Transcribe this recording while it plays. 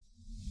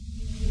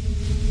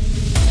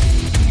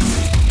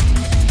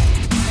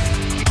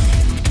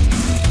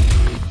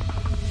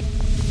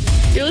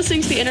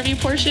listening to the interview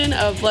portion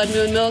of Blood,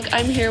 Moon, Milk.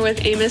 I'm here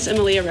with Amos and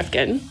Malia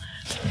Rifkin.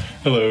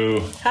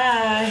 Hello.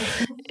 Hi.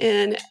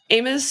 And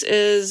Amos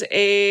is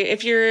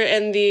if you're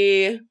in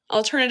the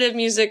alternative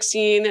music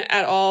scene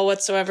at all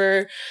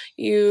whatsoever,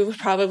 you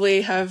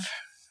probably have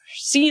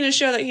seen a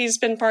show that he's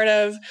been part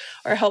of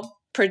or helped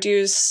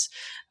produce.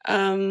 Why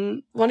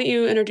don't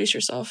you introduce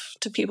yourself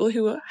to people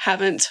who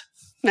haven't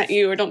met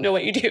you or don't know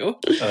what you do?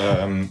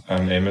 I'm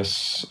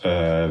Amos.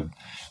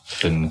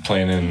 Been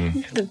playing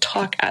in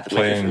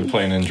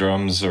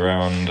drums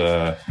around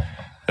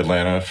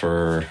Atlanta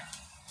for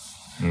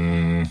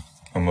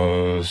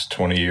almost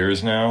 20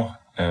 years now,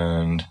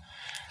 and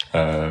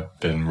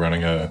been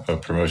running a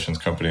promotions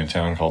company in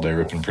town called A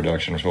Rippin'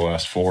 Productions for the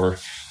last 4,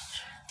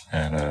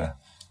 and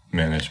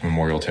manage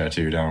Memorial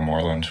Tattoo down in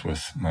Moreland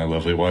with my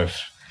lovely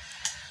wife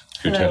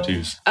who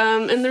tattoos.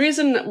 And the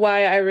reason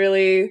why I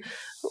really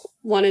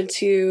wanted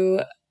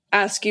to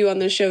ask you on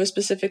the show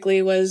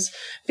specifically was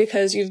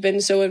because you've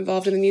been so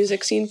involved in the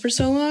music scene for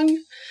so long,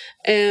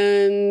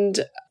 and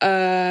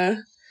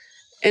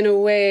in a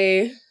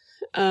way,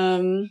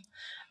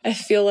 I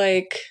feel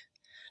like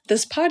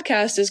this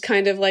podcast is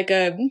kind of like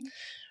a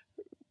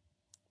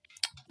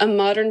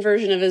modern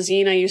version of a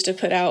zine I used to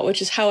put out,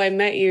 which is how I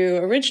met you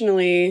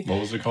originally.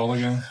 What was it called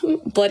again?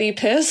 Bloody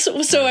Piss.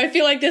 So I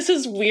feel like this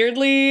is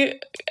weirdly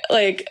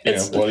like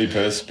it's Bloody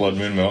Piss, Blood,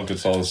 Moon, Milk.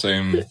 It's all the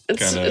same.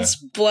 It's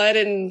blood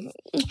and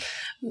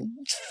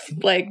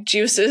like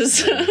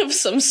juices of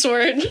some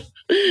sort.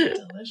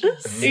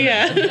 Delicious.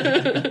 Yeah.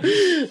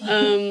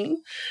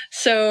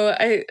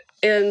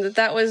 And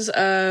that was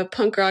a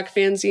punk rock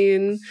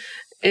fanzine,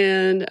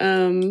 and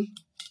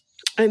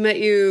I met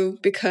you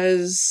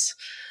because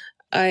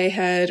I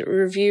had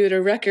reviewed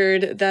a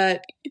record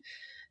that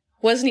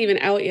wasn't even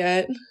out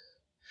yet,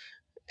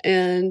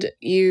 and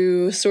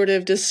you sort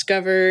of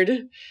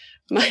discovered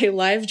my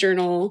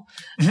LiveJournal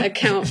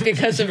account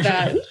because of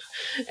that.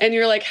 And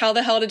you're like, how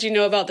the hell did you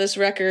know about this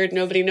record?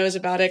 Nobody knows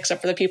about it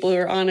except for the people who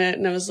are on it.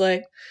 And I was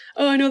like,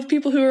 oh, I know the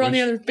people who are on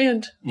the other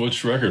band.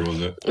 Which record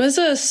was it? It was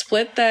a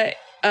split that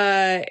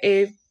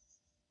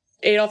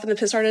Adolf and the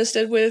Piss Artist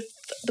did with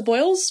the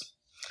Boyles,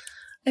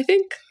 I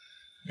think.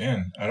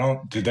 Man,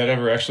 did that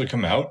ever actually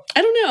come out?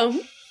 I don't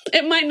know.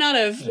 It might not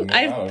have.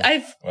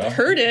 I've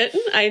heard it.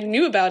 I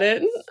knew about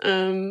it.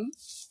 And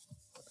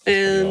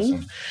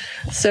awesome.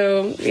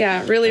 So,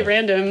 yeah, really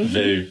random.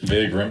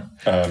 Vague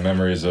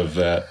memories of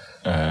that.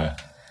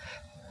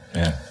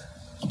 Yeah.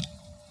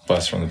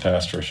 Blast from the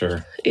past for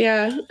sure.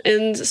 Yeah.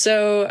 And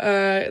so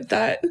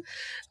that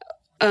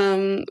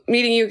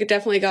meeting you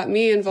definitely got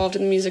me involved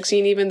in the music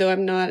scene, even though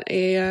I'm not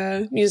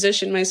a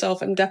musician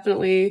myself. I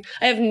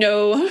have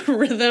no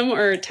rhythm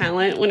or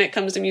talent when it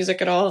comes to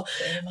music at all,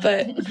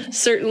 but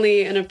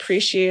certainly an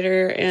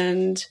appreciator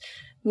and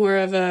more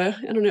of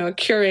a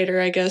curator,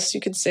 I guess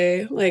you could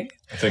say. Like,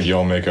 I think you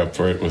all make up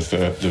for it with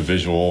the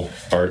visual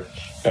art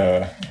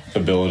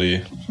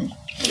ability,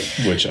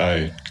 which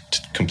I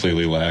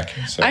completely lack.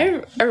 So.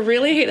 I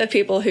really hate the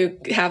people who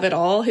have it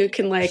all, who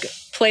can like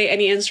play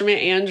any instrument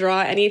and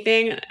draw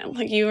anything. I'm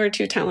like, you are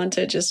too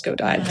talented. Just go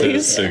die,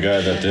 please. The guy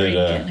that did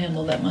can't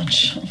handle that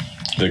much.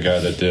 The guy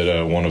that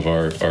did one of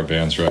our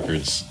band's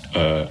records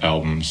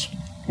albums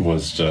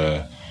was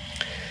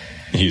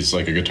he's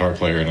like a guitar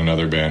player in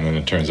another band, and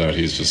it turns out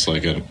he's just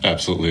like an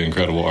absolutely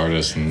incredible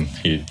artist, and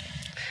I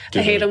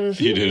hate him.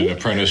 He did an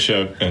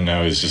apprenticeship, and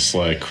now he's just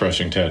like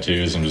crushing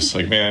tattoos. I'm just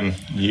like, man,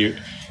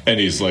 and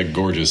he's like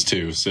gorgeous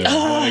too. So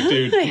like,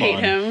 dude, I hate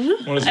him.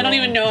 I don't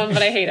even know him,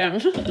 but I hate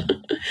him.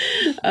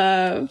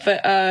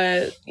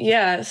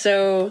 Yeah.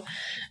 So,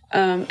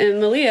 and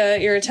Malia,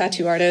 you're a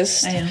tattoo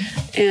artist. I am.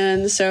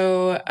 And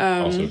so,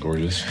 also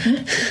gorgeous.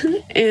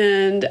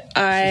 And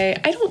I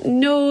don't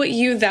know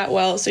you that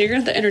well, so you're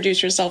gonna have to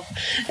introduce yourself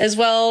as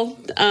well.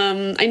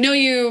 I know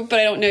you, but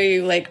I don't know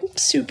you like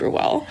super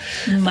well.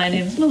 My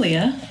name's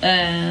Malia,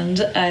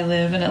 and I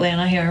live in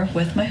Atlanta here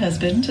with my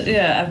husband.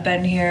 Yeah, I've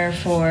been here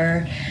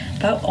for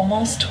about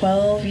almost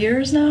 12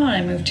 years now, and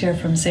I moved here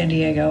from San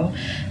Diego.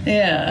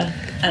 Yeah,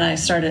 and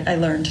I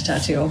learned to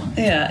tattoo,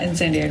 in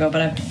San Diego,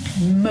 but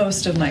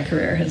most of my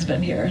career has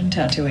been here in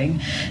tattooing.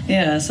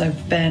 Yeah, so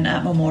I've been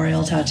at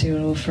Memorial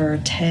Tattoo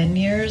for 10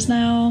 years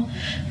now,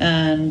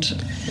 and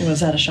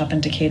was at a shop in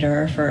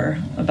Decatur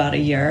for about a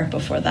year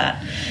before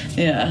that.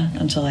 Yeah,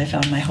 until I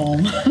found my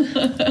home.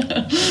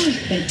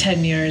 In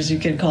 10 years, you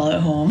could call it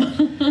home.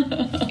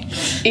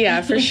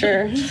 Yeah, for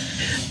sure.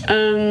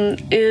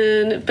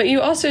 But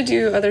you also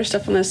do other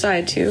stuff on the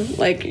side too.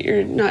 Like,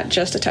 you're not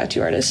just a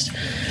tattoo artist.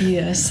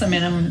 Yes, I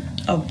mean, I'm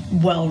a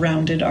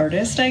well-rounded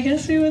artist, I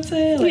guess you would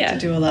say. I like to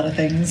do a lot of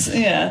things.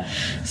 Yeah.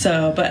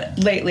 So, but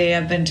lately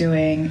I've been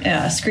doing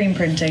screen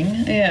printing.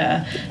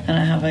 Yeah. And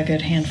I have a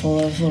good handful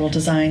of little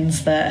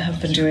designs that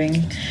have been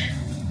doing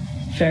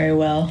very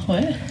well.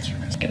 What?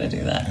 going to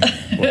do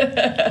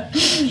that.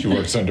 She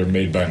works under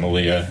Made by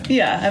Malia.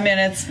 Yeah, I mean,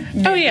 it's...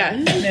 Oh,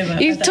 yeah.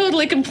 You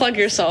totally can plug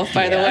yourself,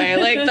 by the way.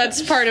 Like,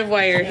 that's part of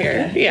why you're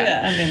here. Okay.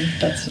 Yeah. I mean,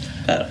 that's...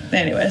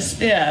 anyways,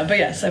 yeah, but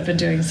yes, I've been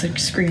doing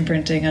screen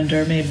printing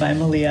under Made by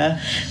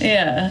Malia,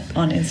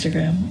 on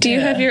Instagram. Do you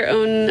have your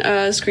own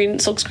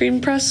silk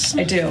screen press?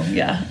 I do,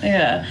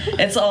 yeah.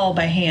 It's all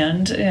by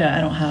hand. Yeah,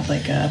 I don't have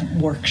like a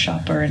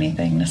workshop or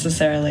anything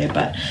necessarily,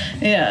 but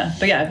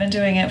I've been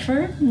doing it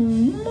for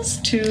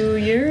almost 2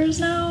 years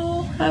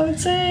now, I would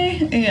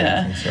say.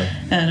 Yeah, So.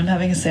 and I'm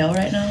having a sale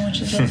right now, which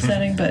is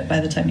upsetting, but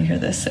by the time you hear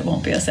this, it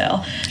won't be a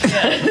sale.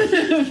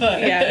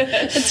 Yeah, Yeah,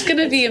 it's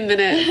gonna be a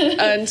minute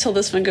until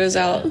this one goes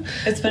out.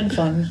 It's been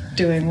fun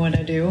doing what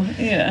I do.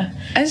 Yeah.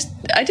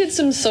 I did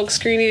some silk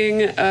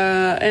screening in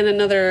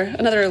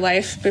another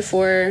life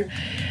before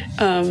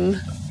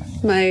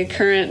my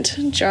current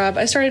job.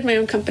 I started my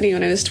own company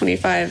when I was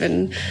 25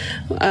 and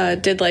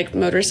did like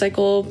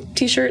motorcycle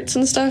t-shirts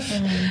and stuff.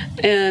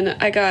 And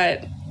I got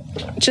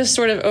just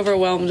sort of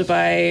overwhelmed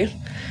by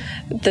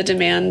the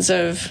demands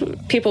of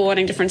people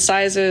wanting different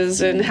sizes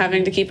and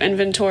having to keep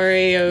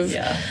inventory of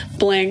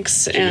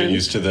blanks. You And get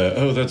used to the,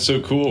 oh, that's so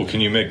cool.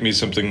 Can you make me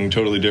something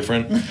totally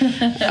different?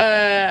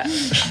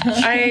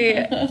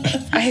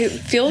 I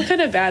feel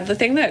kind of bad. The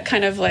thing that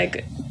kind of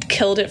like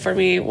killed it for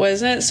me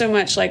wasn't so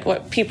much like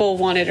what people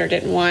wanted or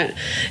didn't want,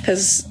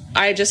 because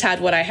I just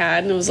had what I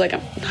had and it was like,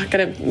 I'm not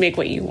gonna make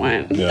what you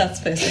want. Yeah. That's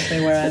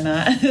basically where I'm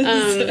at.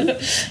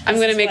 I'm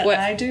gonna make what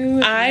I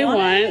do. I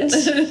want.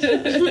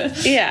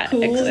 Yeah,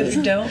 Cool. If exactly.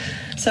 you don't,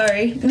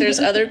 sorry. There's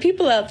other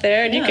people out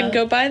there and you can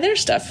go buy their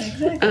stuff.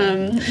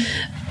 Exactly.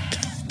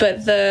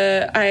 But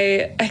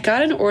I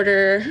got an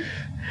order,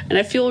 and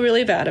I feel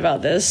really bad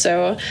about this,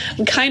 so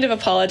I'm kind of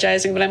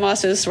apologizing, but I'm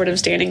also sort of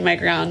standing my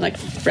ground like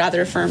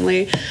rather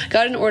firmly.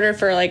 Got an order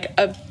for like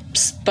a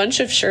bunch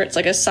of shirts,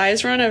 like a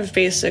size run of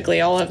basically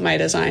all of my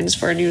designs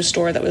for a new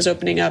store that was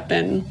opening up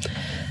in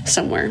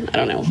somewhere. I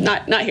don't know,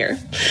 not here,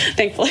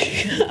 thankfully.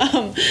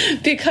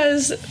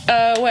 Because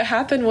what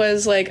happened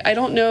was, like, I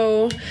don't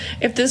know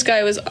if this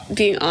guy was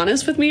being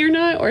honest with me or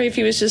not, or if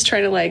he was just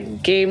trying to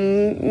like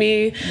game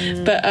me.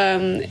 But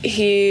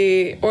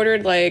he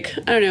ordered like,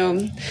 I don't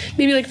know,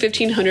 maybe like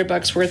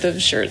 $1,500 worth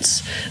of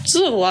shirts. This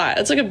is a lot.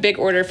 It's like a big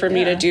order for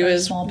me to do for a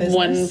as small business.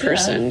 one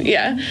person.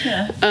 Yeah.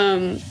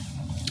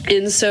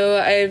 And so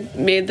I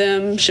made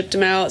them, shipped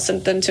them out,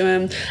 sent them to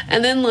him.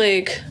 And then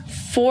like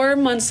 4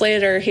 months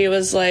later, he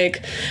was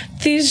like,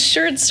 these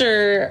shirts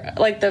are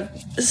like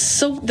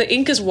the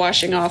ink is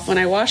washing off when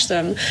I wash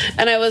them.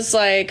 And I was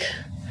like,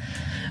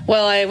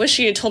 well, I wish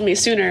you had told me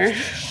sooner,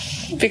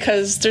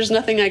 because there's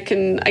nothing I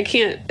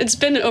can't, it's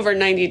been over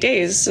 90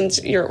 days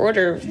since your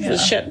order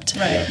was shipped.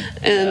 Right.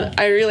 And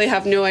I really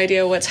have no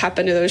idea what's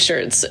happened to those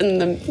shirts in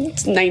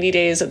the 90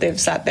 days that they've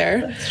sat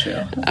there. That's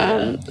true.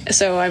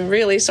 So I'm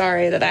really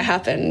sorry that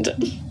happened,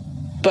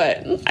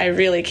 but I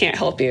really can't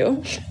help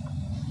you.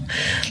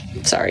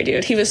 Sorry,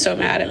 dude. He was so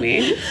mad at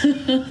me.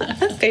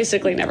 I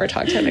basically never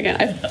talked to him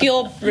again. I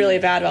feel really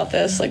bad about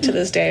this, like, to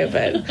this day,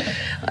 but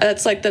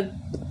that's like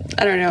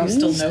I don't know. You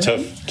still know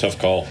him? Tough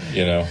call,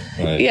 you know.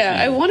 Like, Yeah,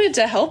 I wanted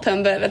to help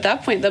him, but at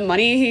that point, the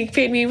money he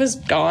paid me was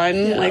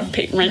gone. Like,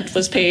 rent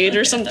was paid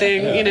or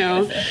something, you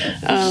know.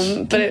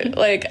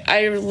 But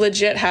I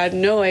legit had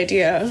no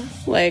idea,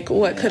 like,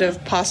 what could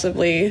have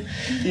possibly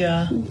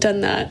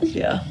done that.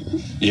 Yeah.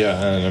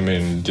 Yeah, and I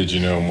mean, did you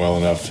know him well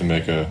enough to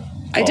make a...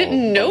 I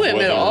didn't know him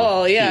at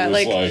all. Yeah, He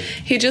was like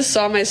he just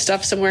saw my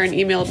stuff somewhere and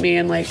emailed me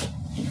and like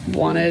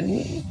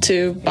wanted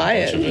to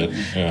buy bunch of it.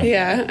 Yeah.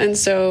 Yeah, and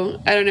so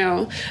I don't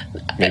know.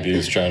 Maybe he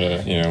was trying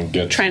to,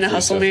 get Trying to free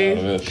hustle stuff me. out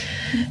of it.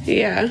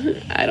 Yeah,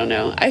 I don't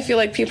know. I feel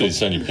like Did people he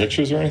send you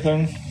pictures or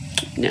anything?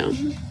 no.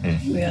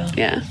 Yeah.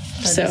 Yeah.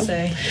 Hard So to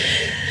say.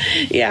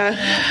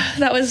 yeah,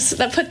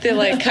 that put the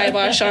like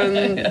kibosh on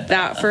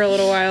that for a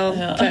little while.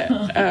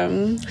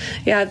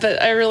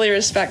 But I really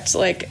respect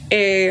like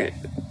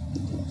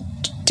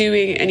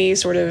doing any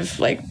sort of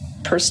like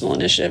personal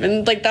initiative,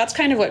 and like that's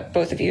kind of what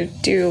both of you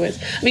do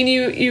with, I mean,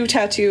 you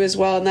tattoo as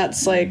well, and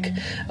that's like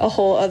a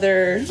whole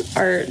other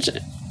art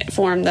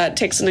form that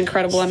takes an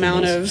incredible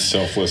amount of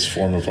selfless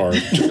form of art.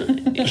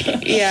 and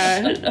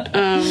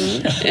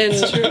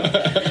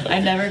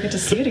I never get to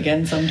see it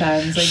again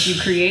sometimes. Like,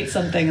 you create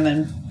something and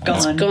then gone.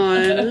 it's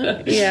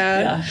gone.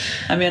 Yeah.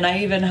 I mean,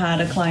 I even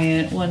had a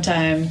client one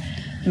time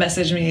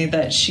message me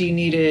that she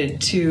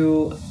needed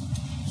to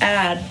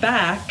add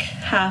back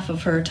half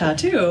of her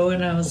tattoo,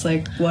 and I was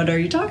like, what are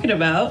you talking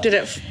about? Did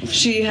it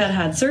She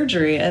had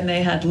surgery, and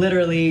they had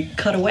literally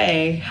cut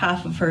away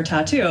half of her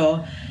tattoo,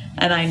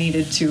 and I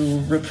needed to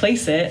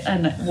replace it.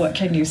 And what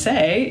can you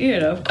say? You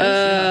know, of course you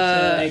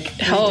have to like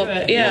help. redo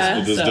it. Yeah.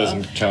 This So-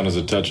 doesn't count as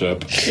a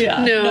touch-up.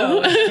 Yeah,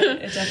 No.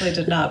 it definitely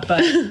did not.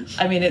 But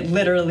I mean, it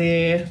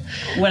literally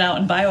went out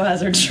in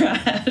biohazard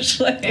trash.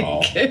 Like,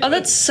 Oh. Oh,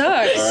 that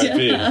sucks.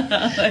 R.I.P.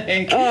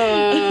 like,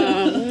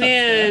 Oh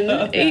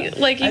man,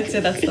 like you, I'd say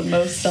that's the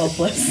most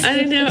selfless. I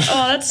don't know.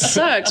 Oh, that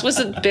sucks. Was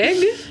it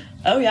big?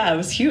 Oh yeah, it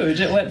was huge.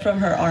 It went from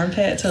her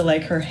armpit to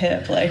like her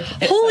hip. Like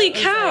Holy it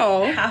was, cow.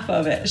 Like, half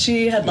of it.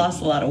 She had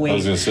lost a lot of weight. I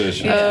was gonna say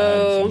she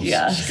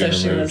Yeah, so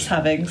she was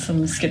having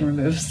some skin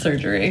remove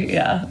surgery.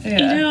 Yeah. You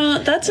know,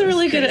 that's a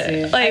really Crazy.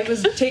 good. Like, I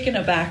was taken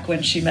aback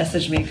when she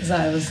messaged me because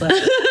I was like,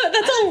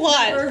 that's a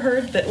lot.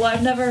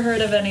 I've never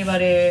heard of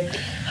anybody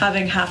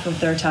having half of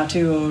their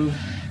tattoo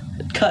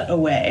cut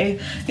away.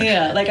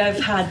 Yeah, like I've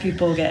had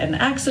people get in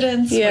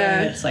accidents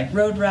where it's like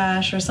road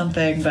rash or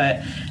something,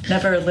 but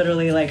never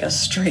literally like a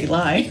straight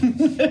line.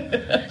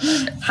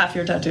 Half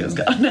your tattoo is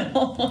gone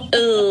now.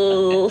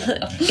 Ugh.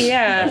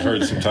 Yeah. I've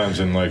heard sometimes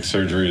in like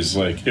surgeries,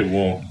 like it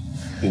won't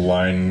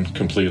line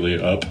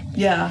completely up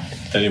Yeah.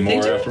 anymore.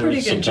 They do a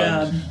afterwards. pretty good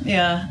job.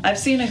 Yeah, I've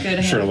seen a good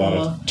I'm sure a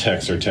handful. lot of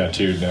techs are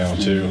tattooed now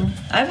too.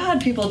 I've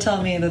had people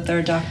tell me that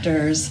their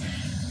doctors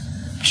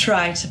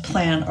try to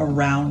plan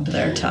around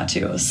their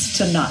tattoos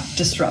to not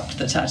disrupt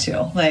the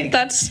tattoo. Like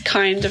That's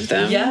kind of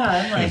them. yeah,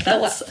 I'm like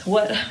that's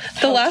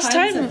the last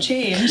times time have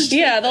changed.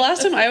 Yeah, the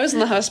last time I was in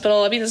the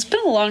hospital, I mean, it's been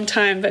a long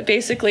time, but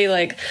basically,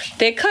 like,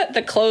 they cut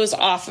the clothes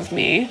off of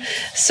me.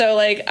 So,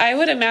 like, I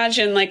would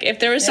imagine, like, if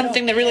there was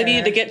something they really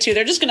needed to get to,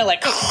 they're just gonna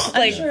like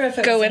I'm sure if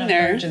it go was in an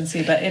there.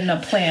 emergency, but in a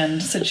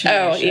planned situation.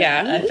 Oh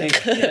yeah, I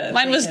think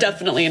mine was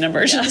definitely an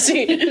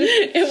emergency.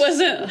 It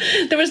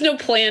wasn't. There was no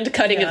planned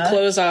cutting of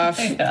clothes off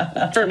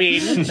for me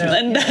in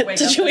that wake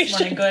situation.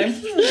 Up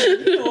this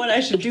morning going, what I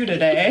should do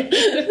today.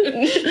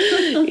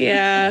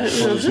 Yeah.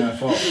 Well, it's my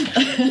fault.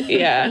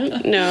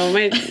 Yeah, no,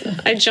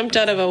 I jumped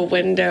out of a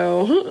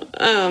window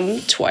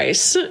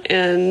twice,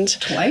 and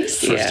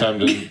Twice? First time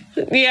to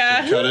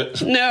yeah, cut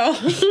it. no,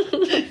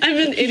 I'm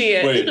an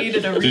idiot. Wait,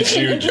 Needed a did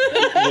you?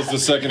 Was the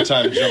second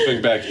time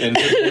jumping back into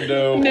the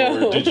window,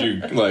 No. or did you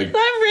like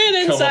I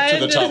ran come inside. up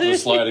to the top of the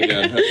slide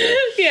again? Okay.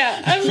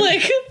 Yeah, I'm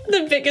like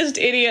the biggest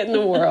idiot in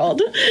the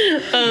world.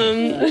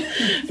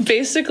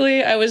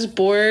 Basically, I was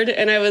bored,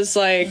 and I was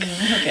like,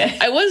 Okay.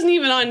 I wasn't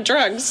even on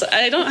drugs.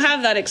 I don't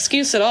have that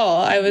excuse at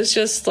all. I was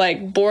just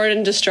like bored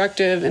and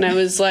destructive, and I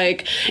was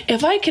like,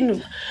 if I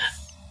can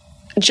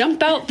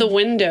jump out the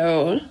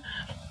window,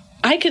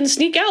 I can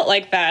sneak out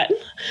like that.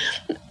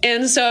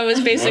 And so I was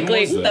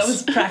basically When was That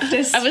was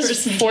practice. I for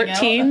was sneaking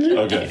 14.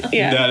 Okay,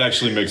 Yeah. that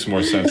actually makes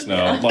more sense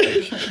now. Like,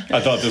 I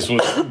thought this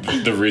was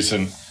the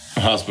recent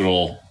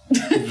hospital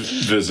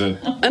visit.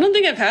 I don't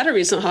think I've had a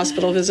recent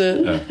hospital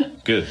visit. Yeah,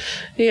 good.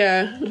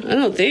 Yeah, I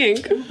don't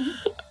think.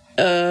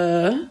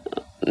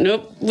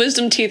 Nope.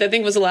 Wisdom teeth, I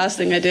think, was the last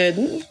thing I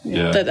did.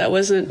 Yeah. But that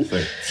wasn't.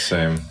 Like,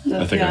 same.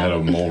 I think I had a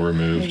mole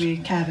removed. Maybe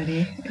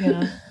cavity.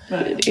 Yeah.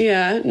 But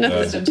Yeah, nothing.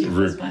 wisdom teeth was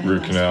root my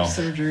last canal.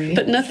 surgery.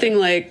 But nothing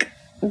like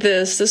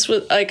this. This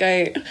was like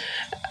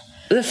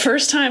the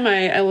first time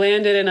I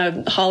landed in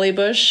a holly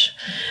bush,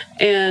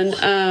 and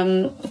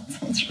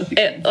Sounds really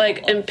it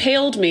like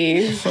impaled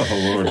me,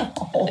 Oh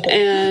Lord.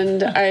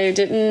 and I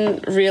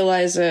didn't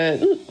realize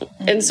it,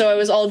 and so I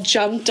was all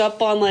jumped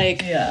up on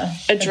like Yeah.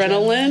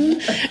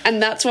 adrenaline,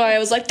 and that's why I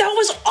was like, that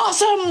was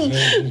awesome.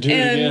 Do it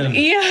And again.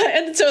 yeah,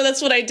 and so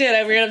that's what I did.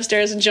 I ran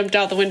upstairs and jumped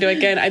out the window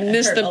again. I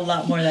missed Hurt a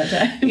lot more that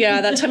time.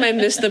 yeah, that time I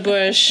missed the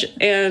bush,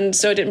 and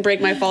so it didn't break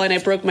my fall, and I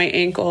broke my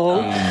ankle.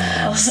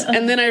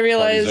 And then I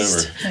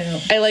realized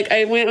Party's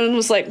I went and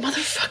was like,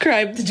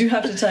 motherfucker, Did you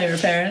have to tell your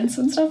parents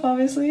and stuff,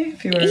 obviously?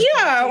 If you were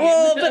yeah,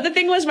 well, but the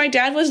thing was, my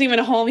dad wasn't even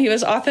home. He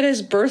was off at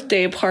his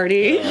birthday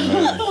party.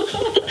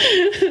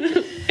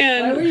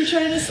 Why were you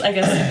trying to... I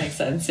guess that makes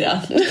sense,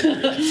 yeah.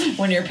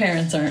 When your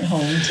parents aren't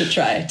home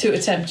to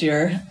attempt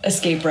your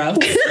escape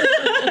route.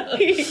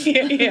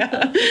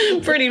 Yeah,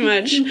 pretty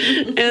much.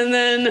 And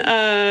then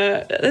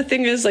the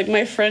thing is, like,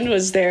 my friend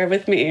was there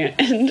with me,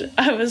 and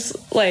I was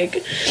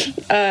like,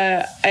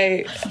 I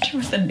wonder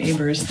what the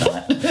neighbors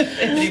thought. If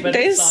anybody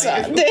they saw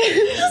you.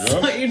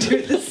 saw. Saw you do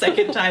it the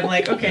second time,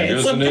 like, okay, There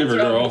goes the something's neighbor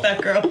wrong girl. with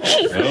that girl. Oh,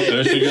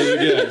 there she goes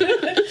again.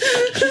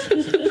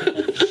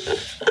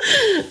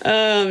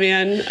 Oh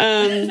man.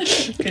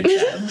 Good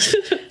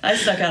job. I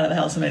snuck out of the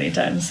house many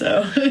times,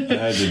 so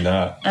I did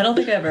not. I don't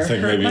think I ever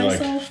think hurt maybe, like-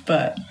 myself,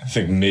 but I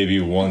think maybe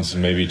once,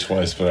 maybe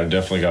twice, but I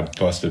definitely got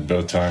busted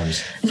both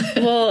times.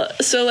 Well,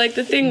 so like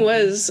the thing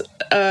was,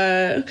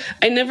 I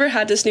never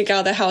had to sneak out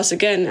of the house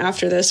again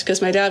after this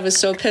because my dad was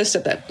so pissed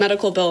at the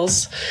medical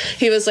bills.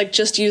 He was like,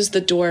 just use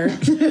the door.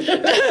 that's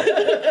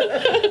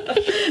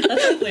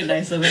really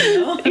nice of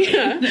him, though.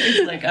 Yeah.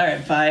 He's like, all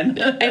right, fine.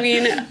 I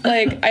mean,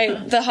 like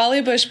the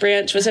holly bush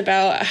branch was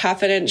about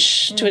half an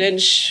inch to an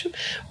inch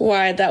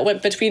wide that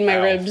went between my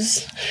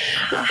ribs.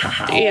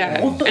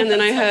 Yeah, and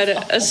then I had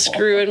a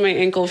screw in my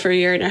ankle for a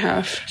year and a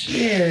half.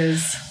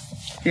 Cheers.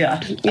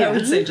 Yeah, I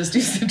would say just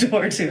use the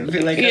door too.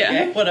 Be like, Yeah.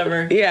 okay,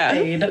 whatever. Yeah.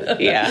 Paid.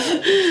 Yeah.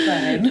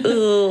 Fine.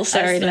 Ugh,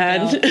 sorry, I snuck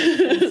Dad. out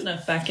and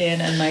snuck back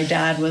in, and my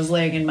dad was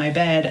laying in my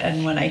bed.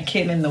 And when I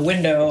came in the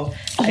window,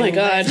 Oh my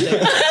God.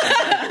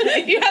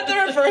 You had the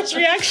reverse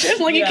reaction,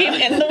 like you came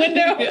in the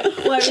window.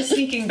 Well, I was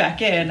sneaking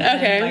back in,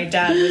 Okay. and my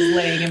dad was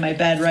laying in my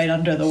bed right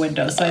under the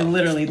window, so I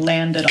literally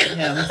landed on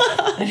him,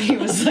 and he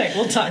was like,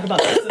 "We'll talk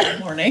about this in the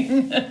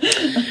morning."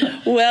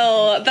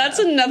 Well, that's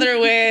another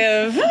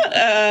way of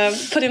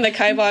putting the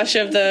kibosh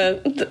of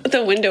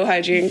the window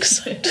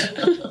hijinks.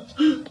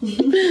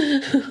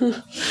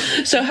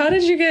 So how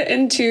did you get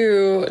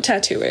into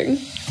tattooing?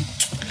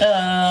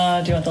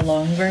 Do you want the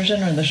long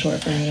version or the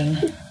short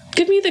version?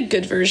 Give me the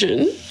good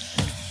version.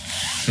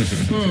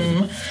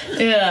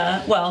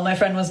 Yeah, well, my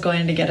friend was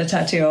going to get a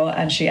tattoo,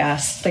 and she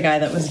asked the guy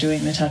that was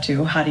doing the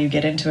tattoo, "How do you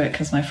get into it?"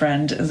 Because my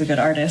friend is a good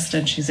artist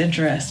and she's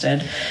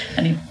interested.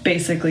 And he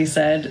basically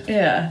said,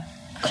 "Yeah,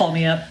 call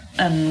me up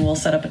and we'll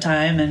set up a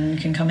time and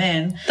you can come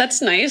in."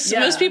 That's nice.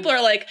 Yeah. Most people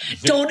are like,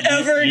 don't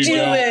ever You do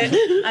don't.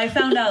 it. I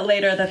found out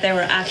later that they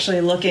were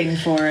actually looking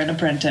for an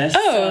apprentice.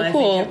 Oh, so I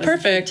cool. think it was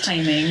Perfect. good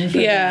timing for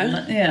Yeah.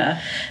 them. Yeah.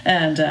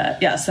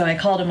 And so I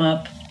called him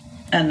up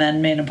and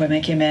then made an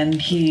appointment, came in.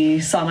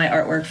 He saw my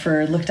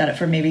artwork looked at it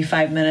for maybe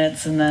 5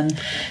 minutes. And then,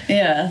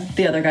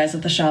 the other guys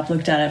at the shop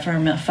looked at it for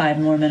 5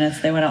 more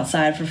minutes. They went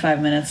outside for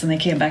 5 minutes and they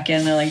came back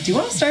in. They're like, "Do you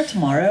want to start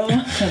tomorrow?"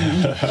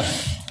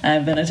 And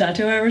I've been a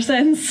tattooer ever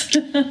since.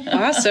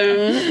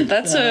 Awesome.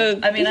 That's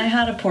I mean, I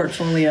had a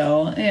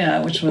portfolio,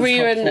 which was Were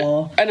you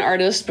helpful. an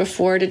artist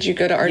before? Did you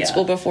go to art Yeah.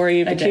 school before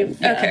you I became? did,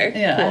 yeah. Okay.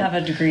 Yeah, cool. I have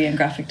a degree in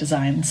graphic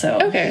design, so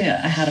Okay.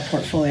 I had a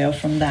portfolio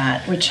from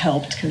that, which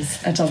helped because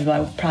I told people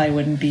I probably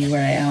wouldn't be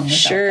where I am without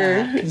Sure.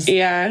 that. 'Cause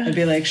Yeah. I'd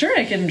be like, "Sure,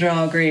 I can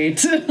draw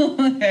great.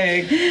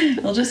 Like,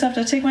 you'll just have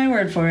to take my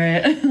word for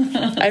it."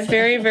 I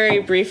very, very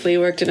briefly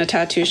worked in a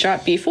tattoo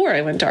shop before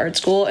I went to art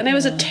school, and I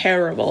was a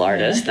terrible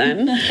artist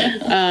then.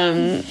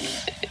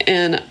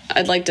 And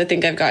I'd like to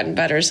think I've gotten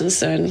better since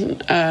then.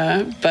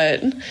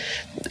 But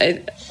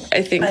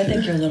I think I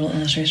think your little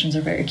illustrations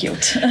are very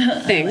cute.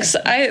 thanks.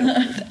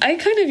 I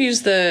kind of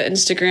use the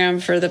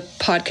Instagram for the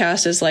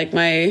podcast as like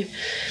my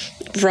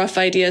rough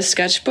idea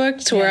sketchbook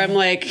to where I'm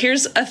like,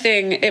 here's a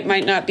thing. It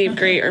might not be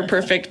great or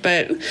perfect,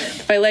 but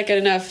if I like it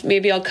enough,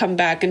 maybe I'll come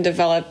back and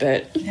develop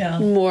it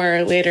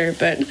more later.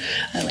 But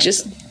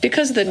just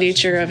because of the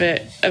nature of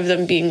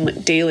them being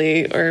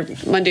daily or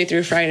Monday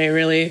through Friday,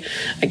 really,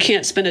 I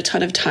can't spend a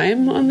ton of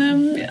time on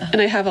them. Yeah.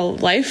 And I have a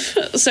life.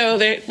 So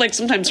they like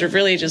sometimes they're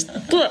really just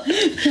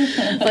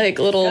like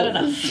little,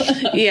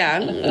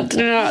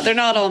 they're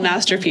not all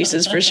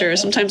masterpieces for sure.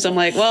 Sometimes I'm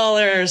like, well,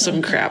 there's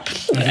some crap.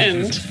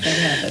 And That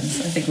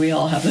happens. I think we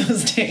all have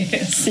those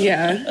days.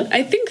 yeah,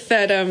 I think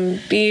that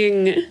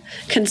being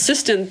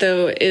consistent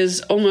though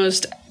is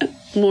almost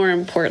more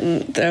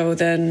important though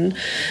than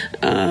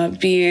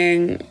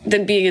being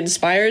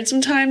inspired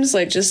sometimes.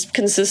 Like just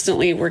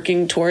consistently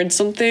working towards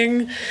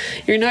something,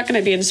 you're not going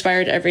to be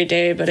inspired every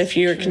day, but if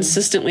you're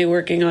consistently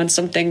working on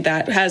something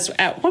that has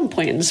at one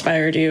point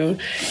inspired you,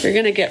 you're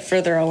going to get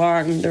further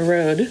along the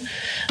road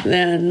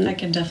than I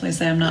can definitely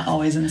say I'm not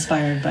always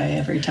inspired by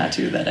every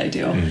tattoo that I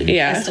do.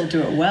 Yeah. I still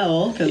do it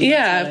well. 'Cause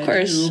Yeah, that's what of I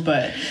course. do,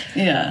 but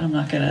I'm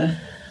not going to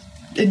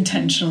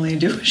intentionally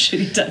do a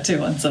shitty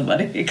tattoo on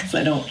somebody because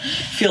I don't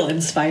feel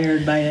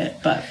inspired by it.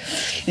 But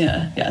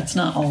it's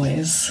not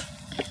always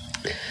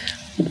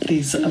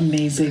these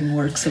amazing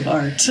works of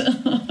art.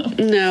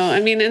 No,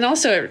 I mean, and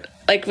also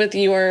like with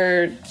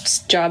your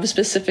job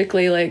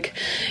specifically, like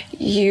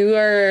you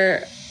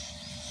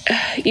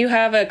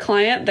have a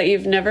client that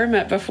you've never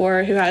met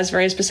before who has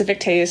very specific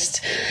taste,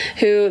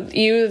 who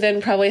you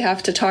then probably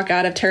have to talk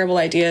out of terrible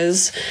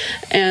ideas.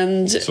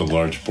 And It's a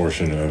large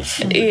portion of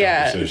the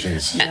Yeah.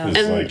 conversations. And-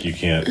 It's like, you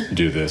can't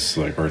do this,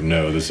 like, or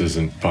no, this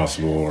isn't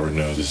possible, or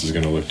no, this is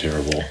going to look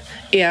terrible.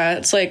 yeah,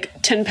 it's like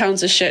 10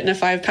 pounds of shit in a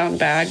 5-pound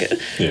bag.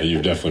 Yeah,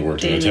 you've definitely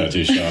worked in a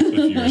tattoo shop if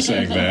you were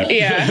saying that.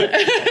 Yeah.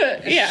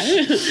 Yeah.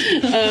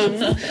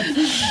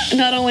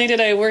 Not only did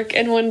I work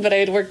in one, but I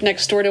had worked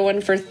next door to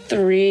one for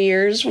 3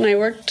 years when I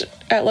worked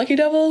at Lucky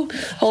Devil.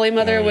 Holy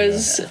Mother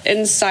was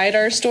inside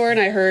our store, and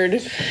I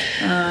heard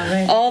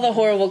Right. all the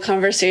horrible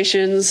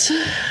conversations,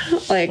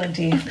 like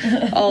Plenty.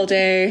 all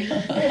day.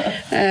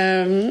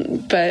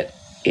 But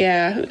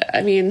yeah,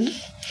 I mean,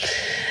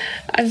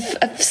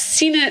 I've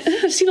seen it.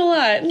 I've seen a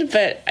lot,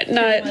 but Pretty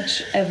not.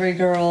 much every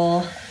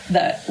girl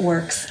that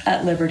works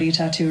at Liberty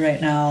Tattoo right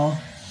now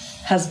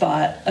has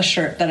bought a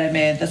shirt that I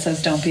made that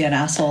says "Don't be an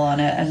asshole" on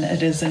it, and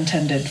it is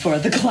intended for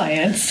the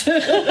clients.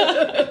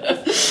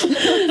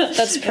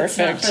 That's It's not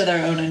perfect. for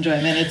their own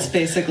enjoyment. It's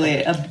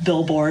basically a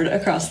billboard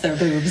across their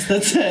boobs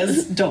that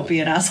says "Don't be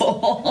an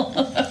asshole."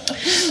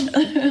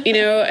 You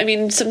know, I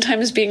mean,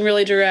 sometimes being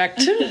really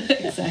direct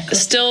Exactly.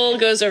 still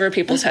goes over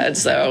people's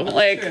heads, though.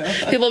 Like,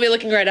 people will be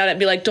looking right at it and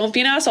be like, don't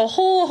be an asshole.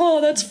 Oh,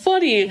 that's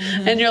funny.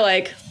 And you're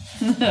like,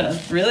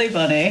 Really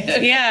funny.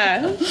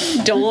 yeah,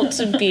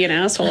 don't be an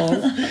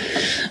asshole.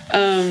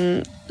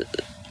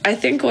 I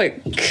think,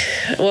 like,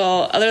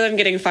 well, other than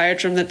getting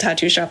fired from the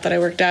tattoo shop that I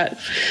worked at,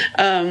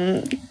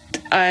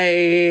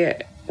 I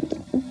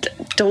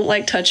don't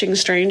like touching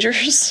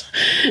strangers.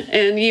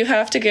 And you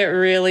have to get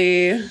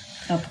really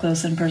Up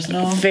close and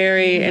personal.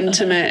 Very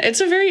intimate.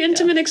 It's a very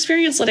intimate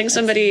experience letting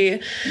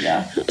somebody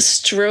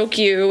stroke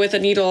you with a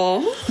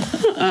needle.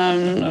 I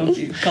don't know if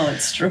you call it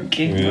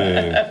stroking.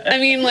 Yeah. I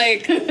mean,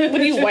 like,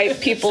 when you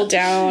wipe people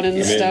down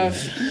and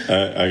stuff.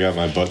 I got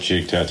my butt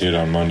cheek tattooed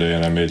on Monday,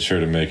 and I made sure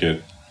to make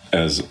it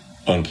as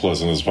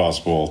unpleasant as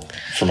possible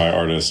for my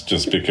artist,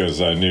 just because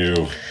I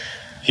knew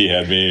he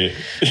had me,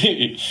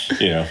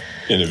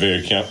 in a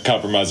very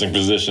compromising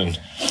position.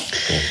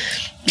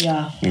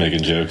 Yeah.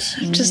 Making jokes.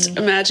 Just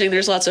imagining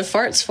there's lots of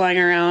farts flying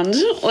around,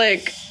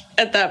 like,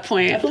 at that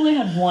point. I've only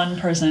had one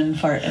person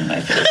fart in my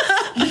face.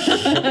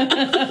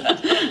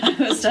 I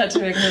was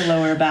tattooing her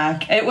lower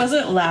back. It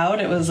wasn't loud,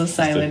 it was a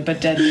silent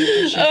but deadly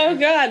for sure. Oh,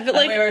 God. But,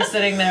 like, we were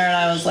sitting there and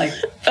I was like,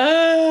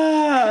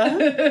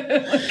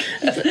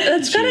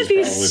 that's gotta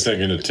be... Probably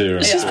thinking it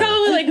too. She's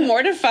probably, like,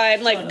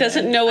 mortified, like,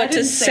 doesn't know what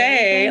to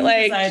say.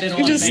 Like, I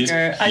didn't want to make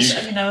her... I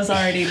was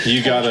already...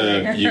 You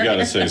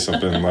gotta say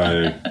something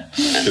like...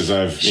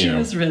 Because She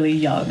was really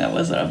young. I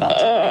wasn't about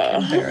to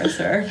embarrass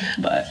her,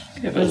 but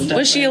it was...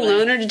 Was she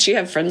alone, or did she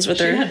have friends with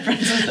her? She had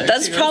friends with her.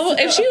 That's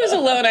probably... If she was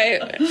alone,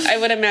 I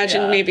would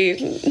imagine maybe...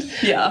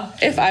 Yeah.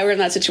 If I were in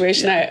that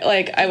situation,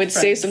 I would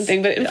say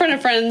something, but in front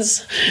of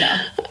friends,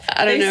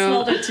 I don't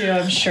know. They smelled it too,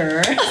 I'm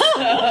sure.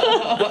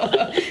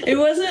 It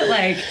wasn't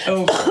like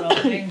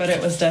overwhelming, but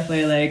it was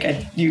definitely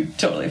like, you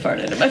totally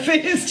farted in my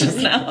face just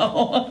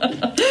now.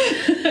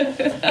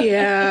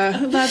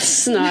 Yeah,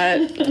 that's not...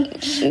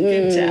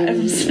 Good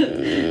times.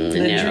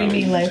 The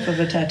dreamy life of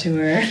a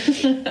tattooer.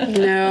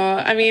 No,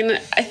 I mean,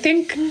 I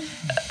think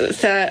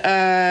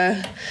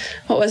that,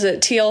 what was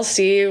it,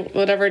 TLC,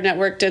 whatever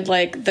network did,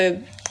 like,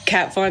 the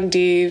Kat Von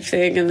D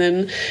thing, and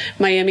then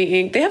Miami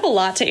Ink. They have a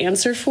lot to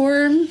answer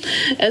for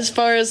as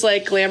far as,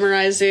 like,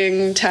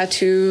 glamorizing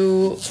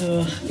tattoo,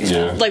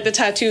 like the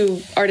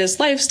tattoo artist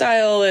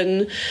lifestyle,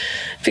 and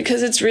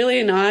because it's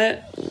really not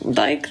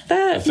like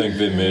that. I think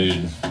they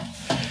made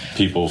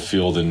people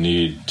feel the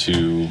need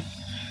to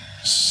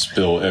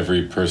spill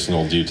every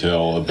personal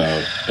detail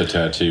about a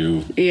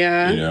tattoo.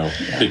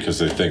 Because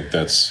they think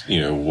that's,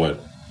 what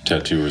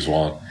tattooers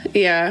want.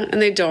 Yeah,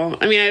 and they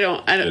don't. I mean, I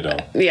don't. They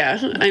don't. Yeah,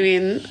 I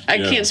mean, I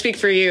can't speak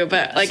for you,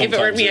 but, like, if it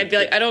were me, I'd be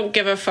like, I don't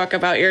give a fuck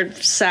about your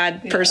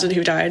sad person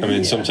who died. I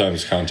mean,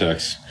 sometimes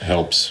context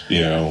helps,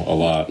 a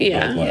lot.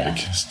 Yeah. But, like,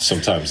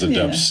 sometimes the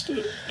depths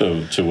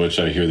to which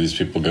I hear these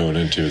people going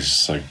into is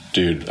just like,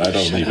 dude, I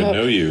don't even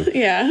know you.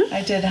 Yeah.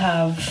 I did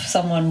have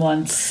someone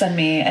once send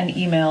me an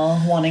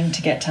email wanting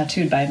to get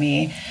tattooed by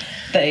me.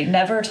 They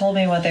never told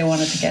me what they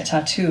wanted to get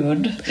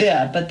tattooed.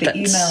 Yeah, but the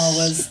email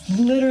was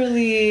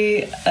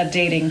literally a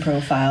dating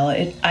profile.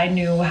 I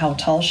knew how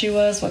tall she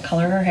was, what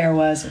color her hair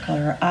was, what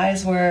color her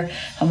eyes were,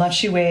 how much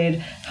she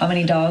weighed, how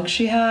many dogs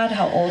she had,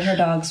 how old her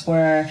dogs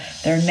were,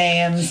 their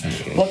names,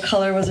 what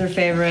color was her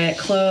favorite,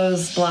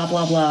 clothes, blah,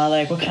 blah, blah,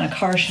 like what kind of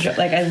car she drove.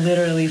 Like, I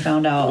literally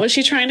found out. Was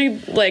she trying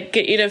to, like,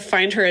 get you to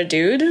find her a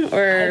dude?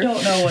 Or I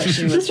don't know what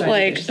she was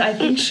trying to do. I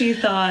think she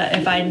thought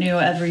if I knew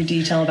every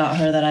detail about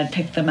her that I'd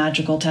pick the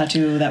magical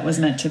tattoo that was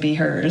meant to be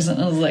hers.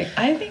 And I was like,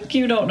 I think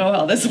you don't know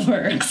how this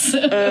works.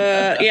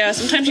 Yeah,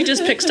 sometimes you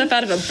just pick stuff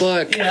out of a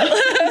book. Yeah,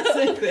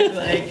 exactly.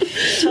 Like,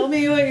 tell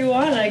me what you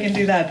want, I can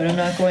do that, but I'm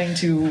not going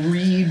to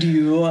read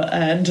you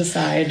and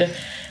decide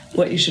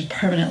what you should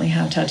permanently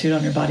have tattooed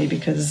on your body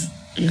because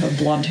you have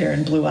blonde hair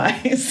and blue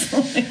eyes.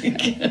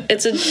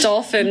 It's a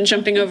dolphin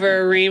jumping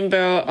over a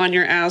rainbow on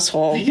your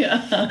asshole.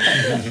 Yeah.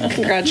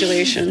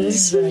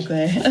 Congratulations.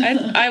 Exactly.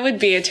 I would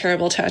be a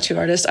terrible tattoo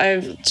artist.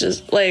 I've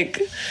just,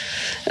 like,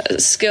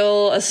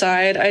 skill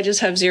aside, I just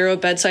have zero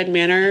bedside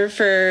manner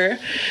for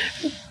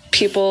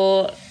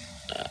people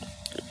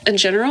in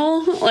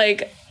general.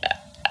 Like,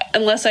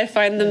 unless I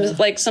find them,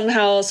 like,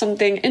 somehow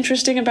something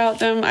interesting about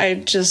them, I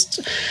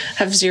just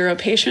have zero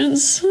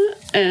patience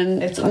and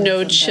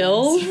no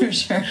chill. For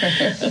sure.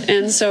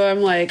 And so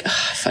I'm like, I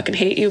fucking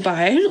hate you,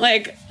 bye.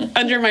 Like,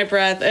 under my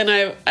breath. And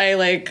I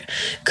like,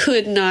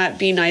 could not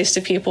be nice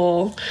to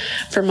people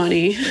for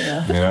money.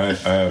 Yeah,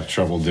 I have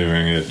trouble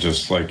doing it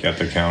just, like, at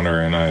the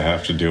counter, and I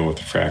have to deal with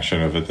a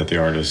fraction of it that the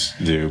artists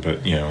do.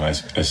 But, I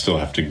still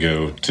have to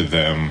go to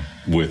them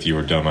with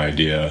your dumb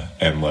idea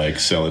and, like,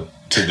 sell it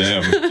to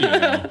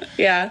them,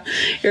 Yeah,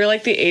 you're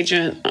like the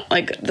agent,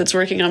 like, that's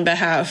working on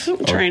behalf,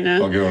 trying to...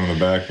 I'll go in the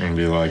back and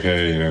be like,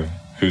 hey,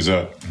 who's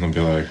up? And they'll be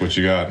like, what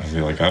you got? And I'll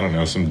be like, I don't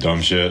know, some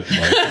dumb shit.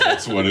 Like,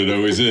 that's what it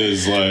always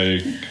is,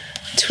 like...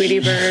 Tweety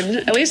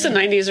Bird. At least the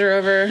 90s are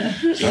over.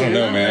 I don't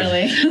know, man.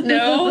 Really.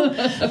 No?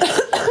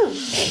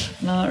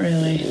 Not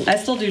really. I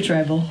still do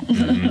tribal.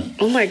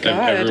 Oh my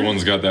God.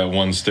 Everyone's got that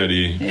one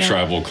steady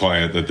tribal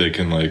client that they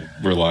can, like,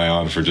 rely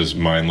on for just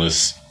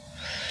mindless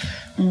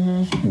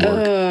work.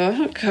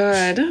 Oh,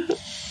 God.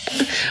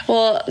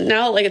 Well,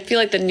 now, like, I feel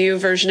like the new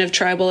version of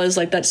tribal is,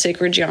 like, that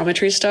sacred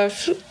geometry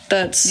stuff.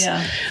 That's,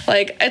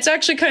 like, it's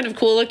actually kind of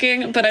cool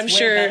looking, but I'm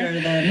sure... better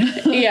than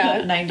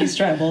 90s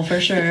tribal, for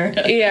sure.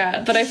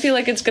 Yeah, but I feel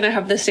like it's going to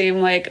have the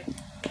same, like...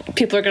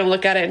 People are going to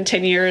look at it in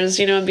 10 years,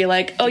 and be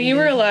like, oh, you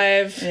were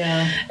alive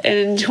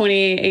in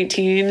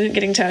 2018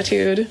 getting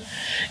tattooed,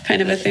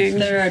 kind of a thing.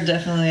 There are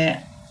definitely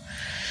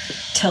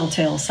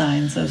telltale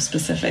signs of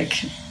specific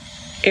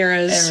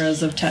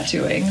eras of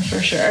tattooing, for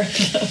sure.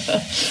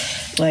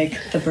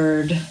 Like the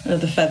bird or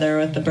the feather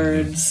with the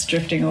birds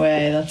drifting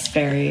away. That's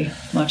very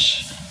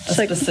much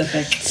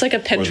specific. It's like a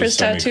Pinterest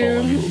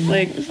tattoo.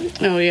 Like,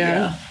 oh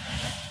yeah.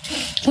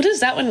 What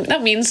is that one?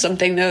 That means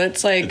something though.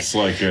 It's like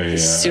a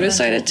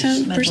suicide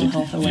attempt. Mental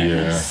health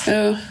awareness. Yeah.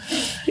 Oh,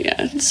 yeah,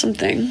 it's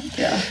something.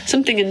 Yeah.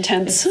 Something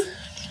intense.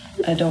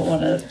 I don't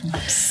want to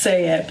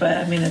say it, but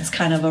I mean, it's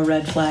kind of a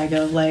red flag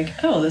of like,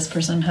 oh, this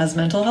person has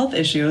mental health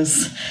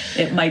issues.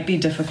 It might be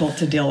difficult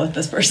to deal with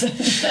this person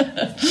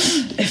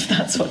if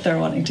that's what they're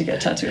wanting to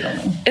get tattooed on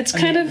them. It's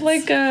kind of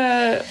like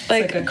a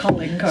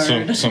calling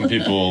card. Some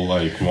people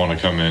like want to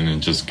come in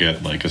and just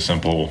get like a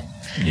simple,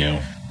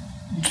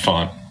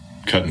 font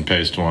cut and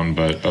paste one,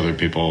 but other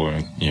people,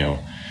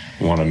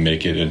 want to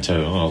make it into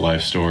a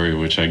life story,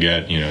 which I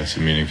get. It's a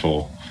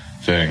meaningful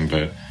thing,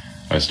 but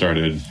I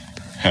started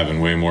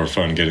having way more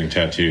fun getting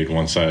tattooed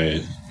once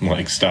I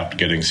stopped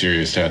getting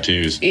serious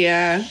tattoos.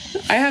 Yeah,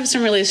 I have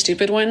some really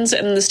stupid ones,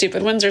 and the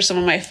stupid ones are some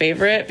of my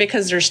favorite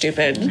because they're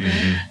stupid.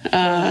 Mm-hmm.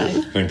 I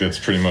think that's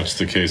pretty much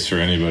the case for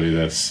anybody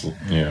that's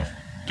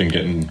been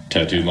getting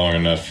tattooed long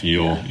enough.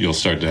 You'll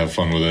start to have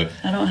fun with it.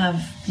 I don't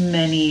have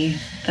many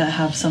that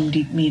have some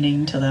deep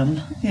meaning to them.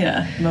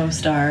 Yeah,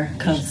 most are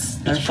because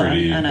they're fun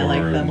and I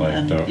like them. Like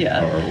and the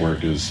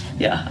artwork is.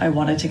 Yeah, I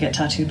wanted to get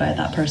tattooed by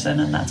that person,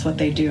 and that's what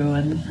they do.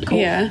 And cool.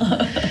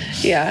 Yeah,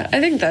 yeah. I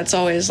think that's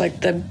always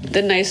like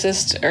the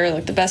nicest or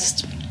like the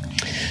best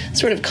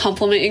sort of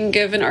compliment you can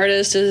give an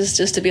artist is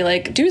just to be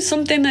like, do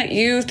something that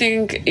you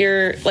think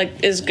you're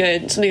like is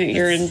good, something that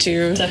you're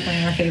into.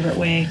 Definitely our favorite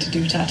way to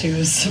do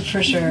tattoos,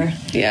 for sure.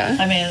 Yeah.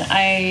 I mean,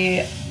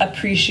 I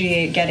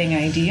appreciate getting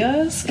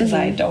ideas because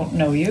I don't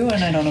know you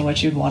and I don't know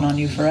what you'd want on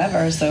you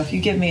forever. So if you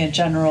give me a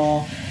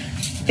general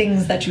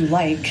things that you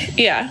like,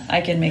 I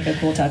can make a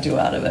cool tattoo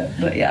out of it.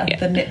 But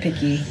the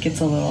nitpicky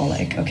gets a little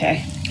like,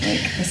 okay,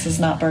 like this is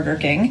not Burger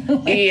King.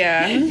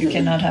 You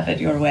cannot have it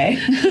your way.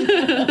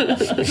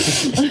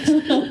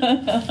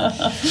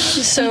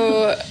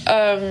 So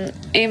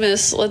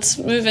Amos, let's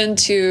move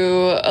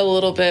into a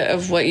little bit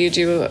of what you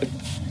do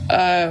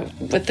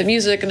with the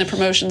music and the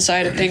promotion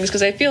side of things,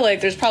 because I feel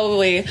like there's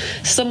probably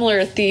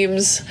similar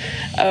themes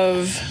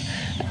of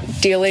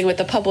dealing with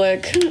the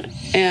public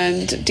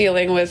and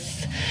dealing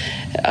with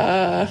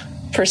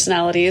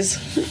personalities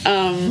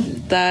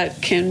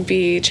that can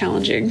be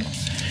challenging.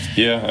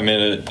 Yeah, I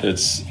mean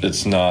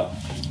it's not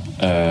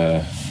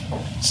the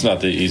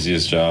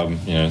easiest job.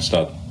 It's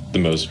not the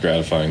most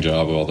gratifying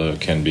job, although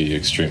it can be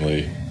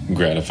extremely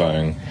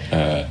gratifying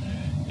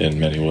in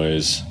many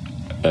ways.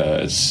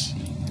 It's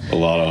a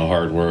lot of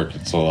hard work.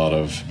 It's a lot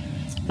of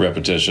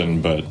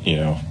repetition, but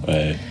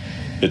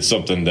it's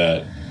something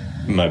that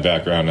my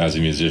background as a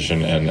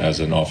musician and as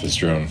an office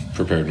drone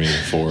prepared me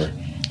for.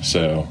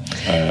 So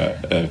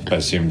I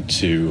seem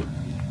to.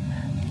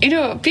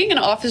 Being an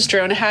office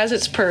drone has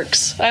its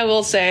perks. I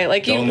will say,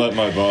 don't let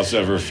my boss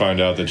ever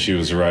find out that she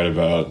was right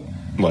about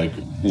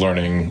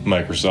learning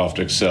Microsoft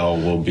Excel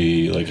will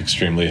be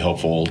extremely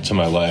helpful to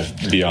my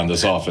life beyond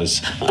this office.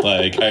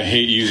 I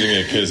hate using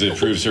it because it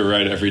proves her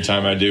right every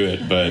time I do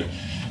it. But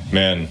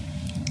man,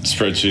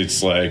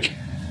 spreadsheets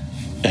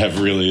have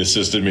really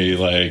assisted me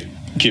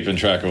keeping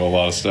track of a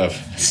lot of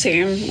stuff.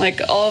 Same.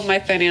 All of my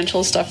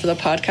financial stuff for the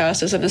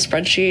podcast is in a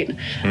spreadsheet.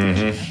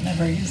 Mm-hmm. I've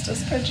never used a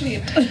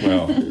spreadsheet.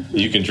 Well,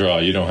 you can draw.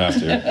 You don't have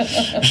to.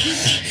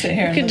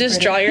 You can just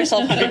draw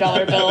yourself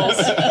 $100 bills.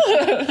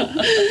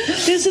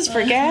 This is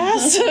for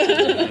gas.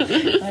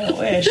 I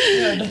wish.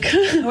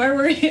 Good. Where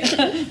were you?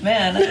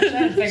 Man, I wish I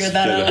had figured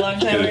that out a long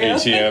time ago. Get an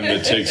ATM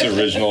that takes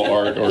original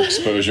art or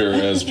exposure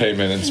as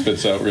payment and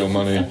spits out real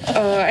money.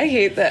 Oh, I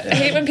hate that. I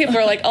hate when people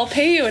are like, I'll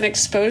pay you an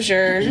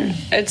exposure.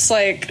 It's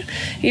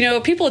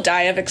people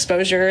die of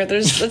exposure.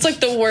 It's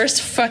the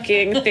worst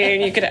fucking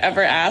thing you could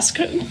ever ask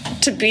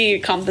to be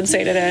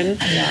compensated in.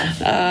 Yeah.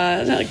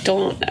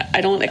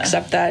 I don't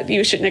accept that.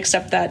 You shouldn't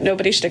accept that.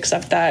 Nobody should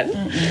accept that.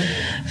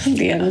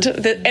 The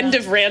end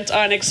of rant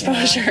on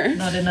exposure. Yeah,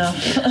 not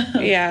enough.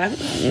 Yeah,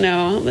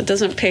 no, it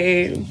doesn't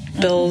pay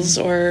bills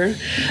and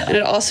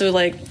it also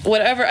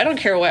whatever. I don't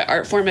care what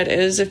art form it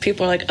is. If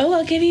people are like, oh,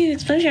 I'll give you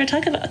exposure,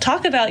 talk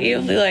about you.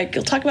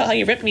 You'll talk about how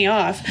you ripped me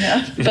off.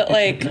 Yeah. But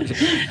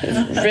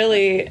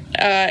really,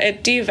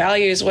 it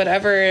devalues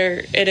whatever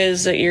it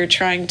is that you're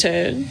trying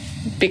to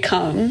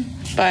become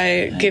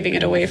by giving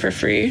it away for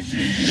free.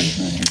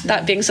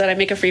 That being said, I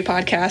make a free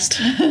podcast.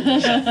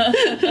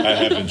 I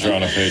haven't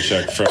drawn a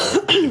paycheck from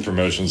the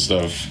promotion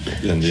stuff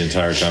in the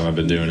entire time I've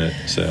been doing it,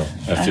 so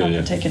I feel you.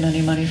 haven't taken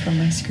any money from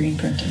my screen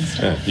printing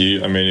stuff. Yeah,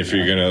 if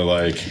you're gonna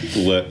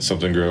let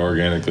something grow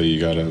organically, you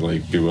gotta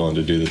be willing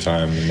to do the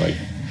time and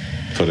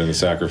put in the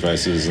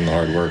sacrifices and the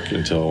hard work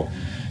until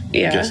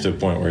it gets to a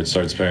point where it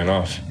starts paying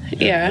off.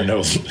 Yeah.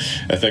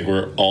 I think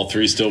we're all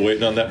three still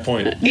waiting on that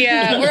point.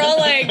 Yeah, we're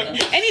all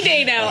any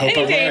day now. Any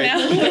day now.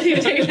 One of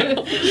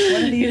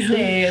these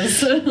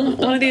days.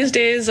 One of these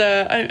days.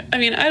 I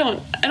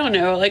don't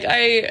know.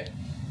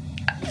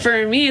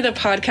 for me, the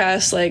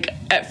podcast, like,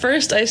 at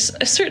first I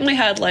certainly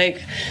had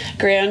like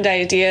grand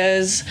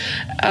ideas,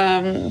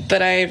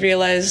 but I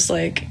realized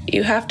like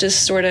you have to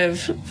sort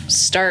of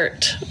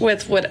start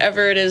with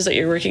whatever it is that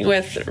you're working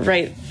with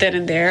right then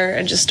and there,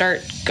 and just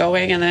start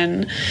going, and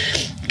then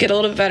get a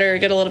little bit better,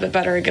 get a little bit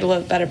better, get a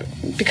little better.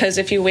 Because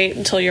if you wait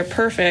until you're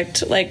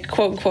perfect, like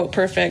quote unquote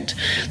perfect,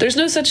 there's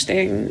no such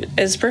thing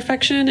as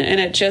perfection, and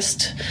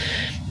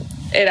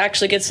it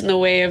actually gets in the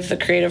way of the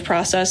creative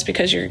process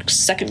because you're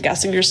second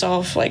guessing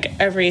yourself like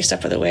every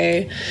step of the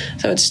way.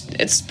 So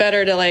it's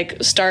better to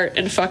like start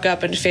and fuck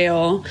up and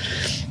fail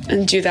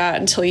and do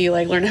that until you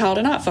like learn how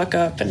to not fuck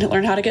up and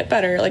learn how to get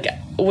better, like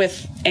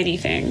with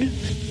anything.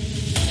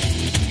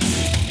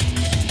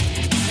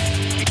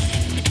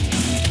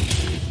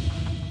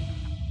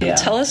 Yeah.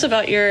 Tell us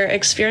about your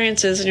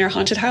experiences in your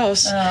haunted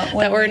house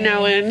that we're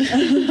now in.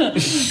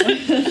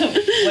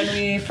 When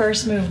we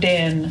first moved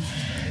in,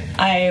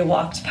 I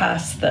walked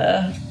past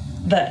the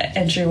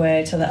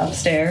entryway to the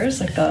upstairs,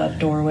 like the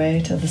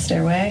doorway to the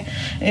stairway.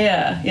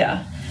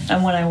 Yeah.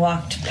 And when I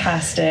walked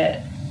past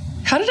it,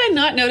 how did I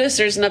not notice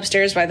there's an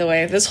upstairs, by the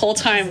way? This whole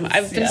time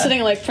I've been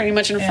sitting like pretty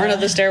much in front of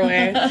the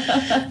stairway.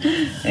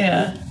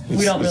 Yeah.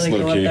 We don't really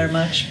go up there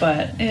much,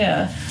 but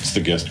yeah. It's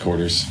the guest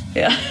quarters.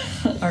 Yeah.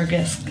 Our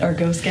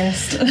ghost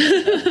guest.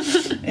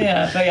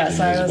 Yeah, but yeah,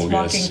 so I was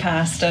walking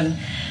past and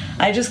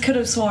I just could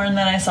have sworn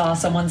that I saw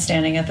someone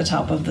standing at the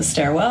top of the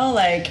stairwell,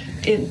 like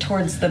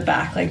towards the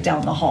back, like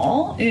down the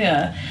hall.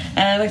 Yeah. And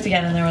I looked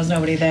again and there was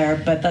nobody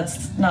there, but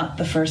that's not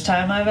the first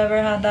time I've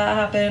ever had that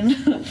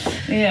happen.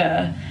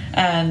 Yeah.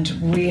 And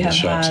we have the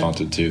shop's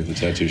haunted too, the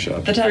tattoo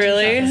shop. The tattoo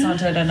shop is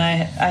haunted, and I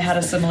had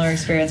a similar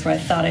experience where I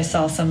thought I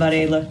saw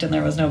somebody, looked and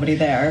there was nobody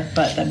there,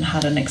 but then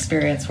had an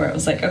experience where it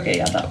was like, okay,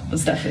 yeah, that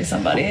was definitely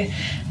somebody.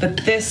 But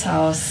this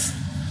house,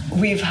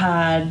 we've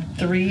had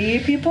 3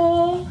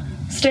 people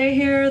stay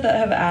here that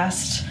have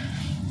asked,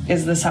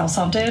 is this house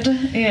haunted?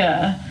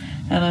 Yeah.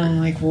 And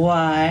I'm like,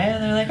 why?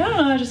 And they're like, I don't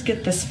know, I just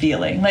get this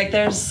feeling. Like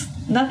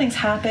nothing's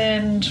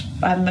happened.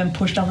 I haven't been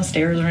pushed down the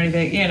stairs or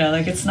anything. You know,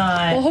 like it's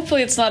not. Well,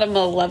 hopefully it's not a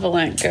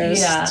malevolent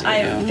ghost. Yeah,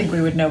 I think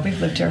we would know.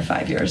 We've lived here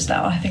 5 years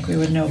now. I think we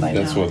would know by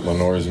now. That's what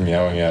Lenore's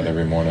meowing at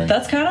every morning.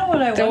 That's kind of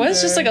what I There wonder.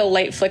 was just like a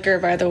light flicker,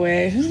 by the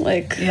way.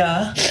 Like,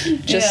 yeah.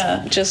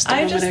 Just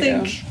I just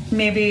think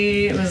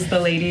maybe it was the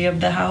lady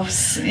of the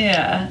house.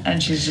 Yeah.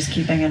 And she's just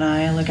keeping an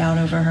eye and look out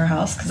over her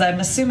house. Because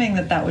I'm assuming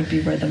that would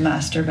be where the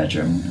master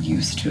bedroom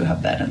used to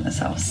have been in this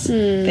house.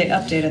 They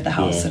updated the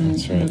house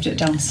and moved it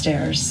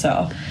downstairs.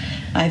 So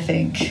I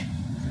think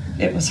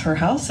it was her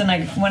house, and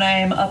when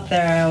I'm up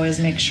there, I always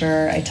make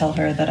sure I tell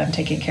her that I'm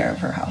taking care of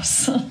her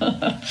house. So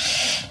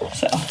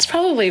it's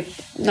probably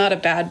not a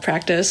bad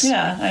practice.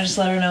 Yeah, I just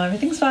let her know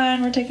everything's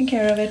fine. We're taking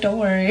care of it. Don't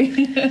worry.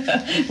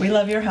 We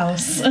love your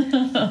house.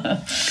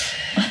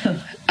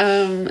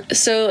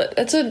 So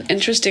that's an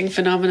interesting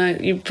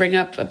phenomenon you bring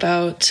up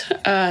about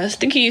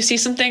thinking you see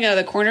something out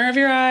of the corner of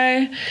your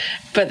eye,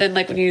 but then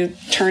like when you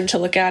turn to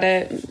look at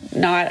it,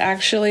 not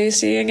actually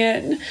seeing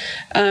it.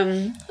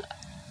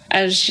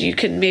 As you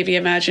can maybe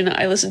imagine,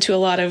 I listen to a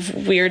lot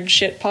of weird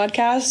shit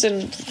podcasts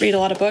and read a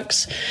lot of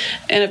books.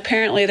 And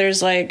apparently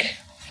there's like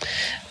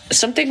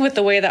something with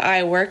the way the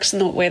eye works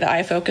and the way the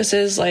eye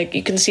focuses. Like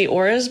you can see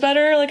auras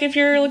better, like if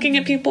you're looking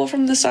at people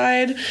from the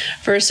side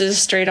versus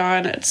straight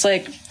on. It's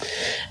like,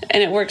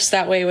 and it works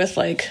that way with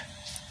like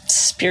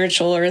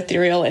spiritual or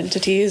ethereal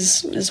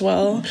entities as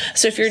well.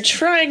 So if you're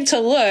trying to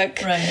look,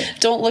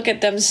 don't look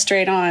at them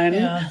straight on.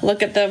 Yeah.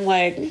 Look at them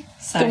like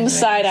from the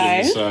side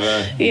eye.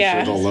 Yeah.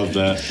 I'm sure they'll love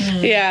that.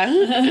 Yeah.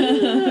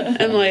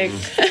 And like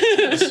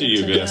I see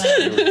you guys.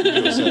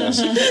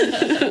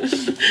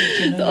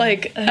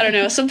 Like, I don't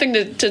know, something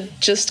to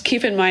just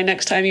keep in mind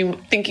next time you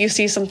think you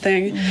see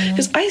something.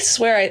 Because I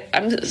swear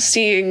I'm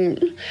seeing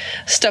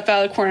stuff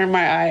out of the corner of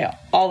my eye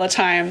all the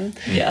time.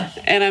 Yeah.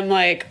 And I'm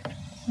like,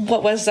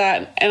 what was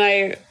that? And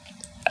I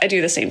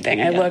do the same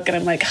thing. I look and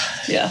I'm like,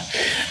 yeah.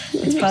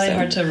 It's probably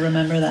hard to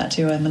remember that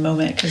too in the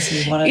moment because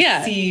you want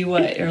to see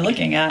what you're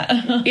looking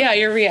at. Yeah,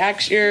 your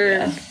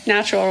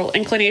natural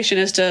inclination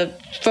is to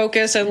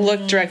focus and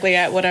look directly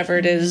at whatever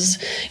it is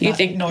you not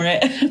think ignore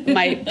it.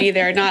 Might be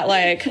there. Not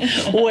like,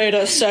 wait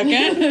a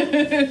second,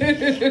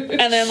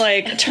 and then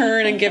like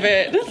turn and give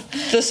it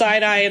the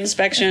side eye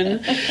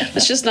inspection.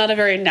 It's just not a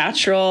very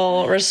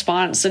natural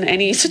response in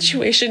any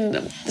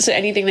situation. So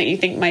anything that you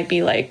think might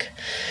be like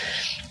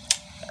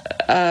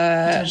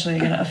potentially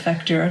going to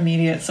affect your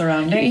immediate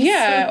surroundings.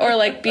 Yeah, or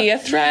like be a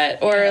threat,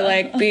 or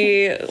like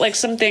be like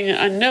something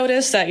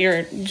unnoticed that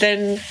you're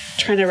then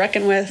trying to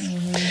reckon with.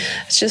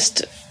 It's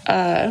just,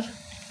 yeah.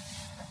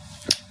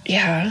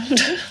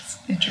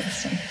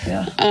 Interesting.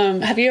 Yeah.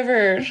 Have you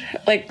ever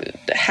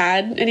like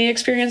had any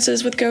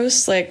experiences with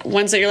ghosts, like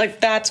ones that you're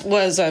like, that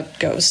was a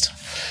ghost?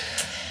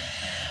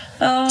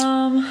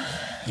 Yeah,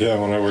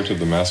 when I worked at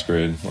the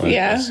Masquerade,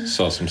 I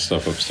saw some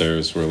stuff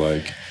upstairs where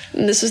like.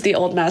 And this is the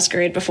old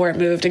Masquerade before it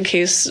moved, in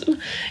case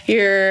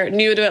you're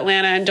new to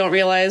Atlanta and don't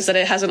realize that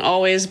it hasn't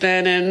always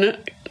been in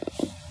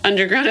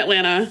underground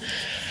Atlanta.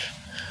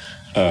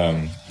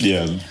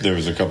 Yeah, there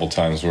was a couple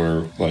times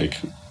where like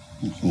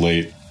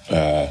late,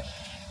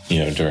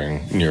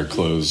 during near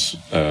close,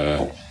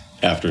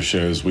 after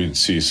shows, we'd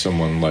see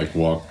someone like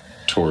walk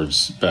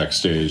towards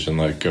backstage and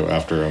like go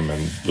after them,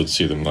 and would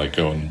see them like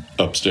going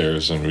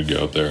upstairs, and we'd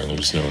go up there and there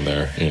was no one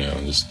there,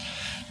 and just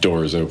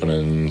doors opening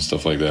and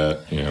stuff like that,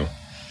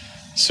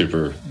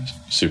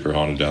 super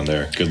haunted down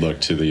there. Good luck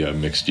to the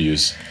mixed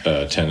use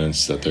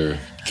tenants that they're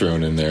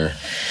throwing in there.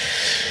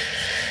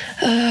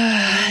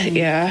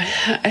 Yeah,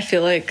 I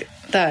feel like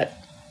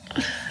that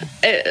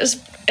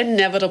is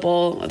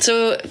inevitable.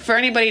 So for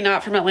anybody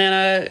not from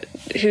Atlanta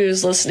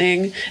who's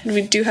listening, and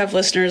we do have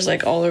listeners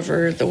like all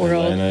over the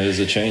world. Atlanta is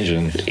a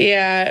changing.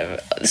 Yeah.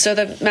 So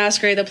the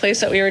Masquerade, the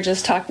place that we were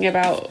just talking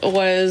about,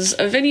 was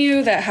a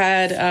venue that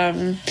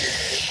had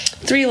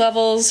 3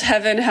 levels: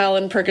 heaven, hell,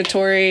 and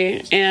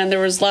purgatory. And there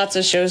was lots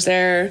of shows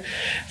there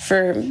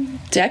for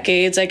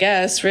decades, I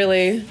guess,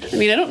 really. I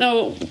mean, I don't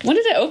know. When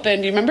did it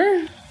open? Do you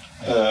remember?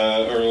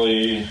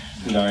 Early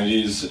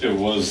 90s. It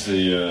was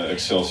the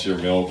Excelsior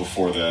Mill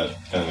before that,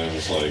 and it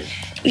was like...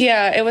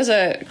 Yeah, it was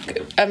a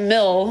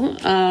mill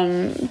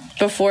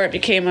before it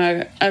became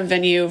a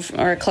venue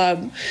or a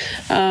club.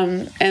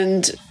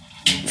 And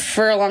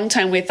for a long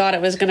time, we thought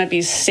it was going to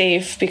be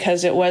safe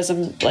because it was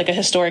like a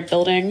historic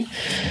building.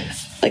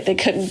 Like, they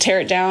couldn't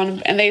tear it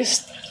down. And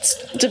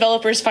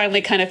developers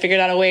finally kind of figured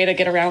out a way to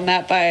get around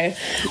that by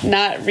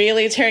not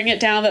really tearing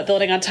it down, but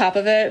building on top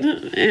of it.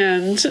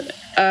 And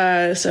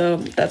so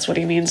that's what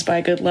he means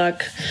by good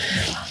luck.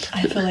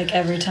 I feel like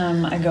every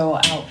time I go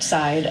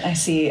outside, I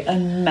see a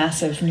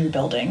massive new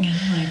building.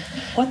 I'm like,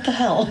 what the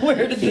hell?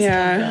 Where did this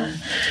come from?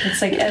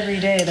 It's like every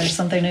day there's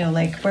something new.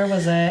 Like, where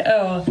was I?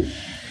 Oh,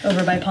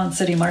 over by Ponce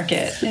City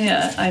Market.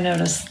 Yeah, I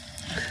noticed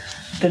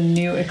the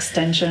new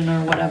extension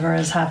or whatever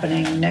is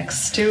happening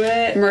next to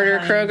it. Murder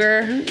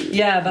Kroger.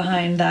 Yeah,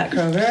 behind that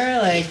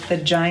Kroger, like the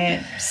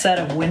giant set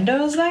of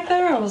windows back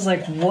there. I was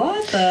like,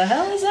 what the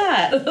hell is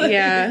that?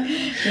 Yeah.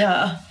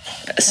 Yeah.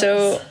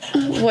 So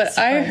what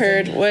I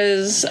heard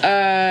was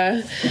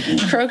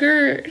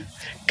Kroger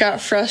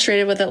got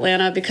frustrated with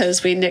Atlanta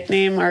because we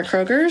nickname our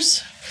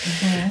Krogers.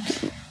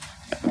 Mm-hmm.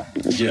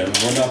 Yeah,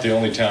 we're not the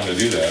only town to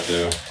do that,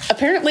 though.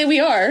 Apparently we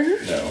are.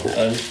 No.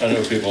 I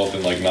know people up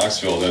in, like,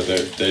 Knoxville that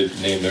they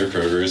named their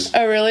Krogers.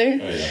 Oh,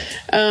 really? Oh,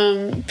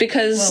 yeah.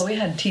 Because... Well, we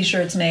had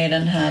T-shirts made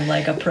and had,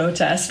 like, a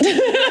protest.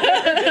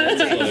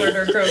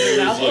 Murder Kroger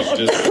now.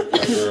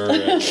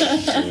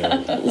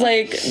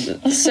 Like,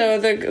 so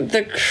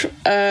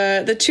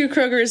the 2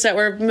 Krogers that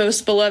were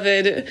most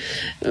beloved,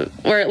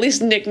 or at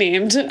least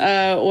nicknamed,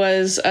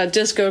 was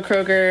Disco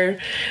Kroger,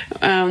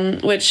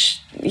 which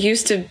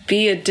used to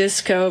be a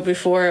disco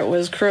before it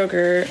was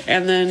Kroger,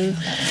 and then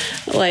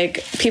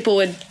like people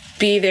would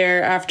be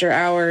there after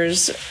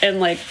hours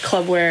in like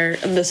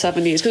clubwear in the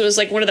 70s because it was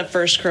like one of the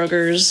first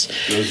Krogers.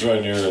 It was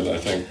right near, I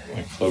think,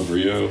 like Club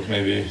Rio,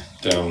 maybe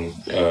down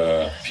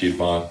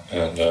Piedmont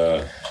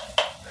and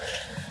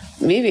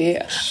maybe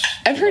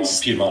I've heard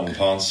Piedmont and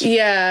Ponce.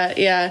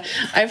 Yeah,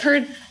 I've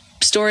heard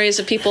stories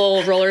of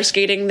people roller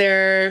skating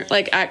there,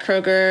 like at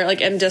Kroger,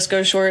 like in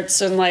disco shorts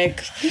and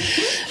like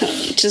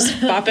just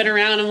bopping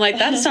around. I'm like,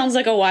 that sounds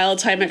like a wild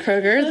time at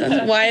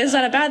Kroger. Why is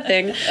that a bad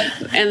thing?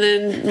 And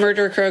then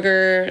Murder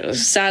Kroger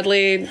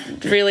sadly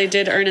really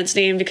did earn its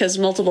name because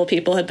multiple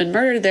people had been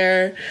murdered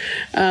there.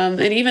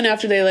 And even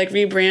after they like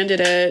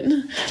rebranded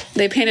it,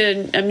 they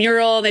painted a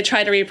mural. They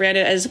tried to rebrand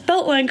it as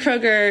Beltline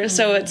Kroger.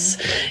 So it's,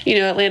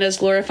 Atlanta's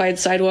glorified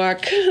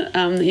sidewalk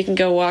that you can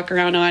go walk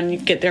around on. You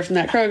get there from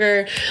that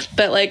Kroger.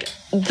 But like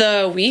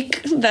the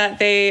week that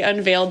they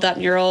unveiled that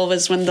mural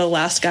was when the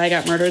last guy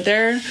got murdered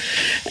there,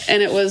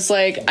 and it was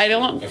like I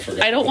don't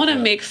want to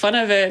make fun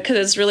of it because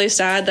it's really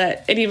sad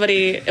that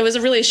it was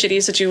a really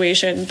shitty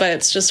situation, but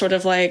it's just sort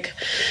of like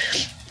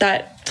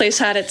that place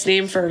had its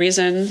name for a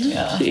reason.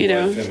 Yeah.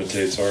 Life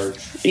imitates art.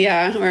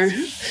 Yeah, or I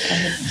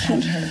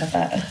hadn't heard about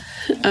that.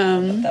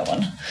 That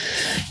one.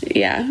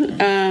 Yeah.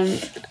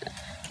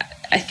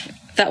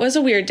 That was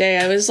a weird day.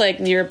 I was like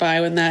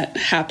nearby when that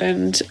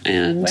happened.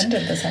 And when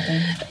did this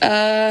happen?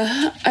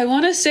 I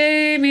want to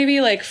say maybe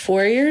like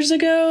 4 years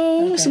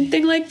ago,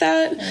 something like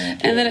that.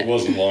 And then it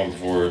wasn't long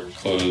before it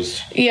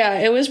closed. Yeah,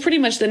 it was pretty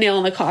much the nail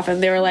in the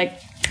coffin. They were like,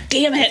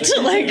 damn it.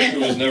 Like, it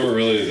was never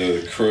really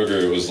the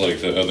Kroger. It was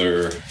like the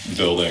other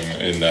building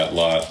in that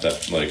lot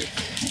that like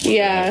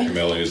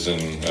Camelli's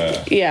and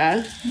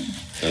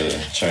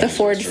the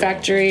Ford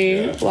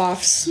factory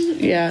lofts.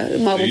 Yeah,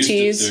 Model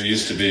Ts. There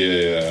used to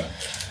be a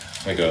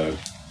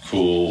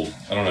cool,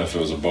 I don't know if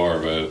it was a bar,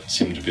 but it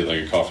seemed to be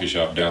like a coffee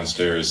shop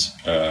downstairs.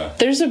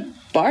 There's a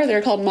bar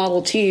there called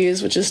Model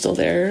Ts, which is still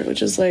there,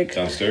 which is like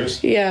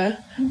downstairs. Yeah,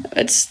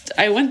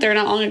 I went there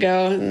not long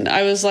ago, and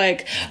I was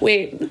like,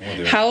 wait,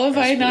 how have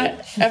I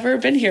not ever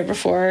been here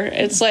before?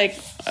 It's like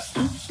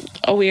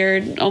a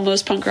weird,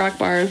 almost punk rock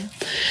bar.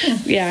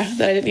 Yeah,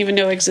 that I didn't even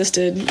know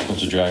existed.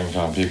 Bunch of Dragon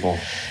Con people.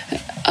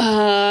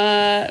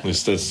 At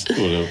least that's what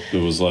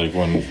it was like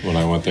when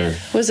I went there.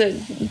 Was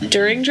it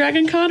during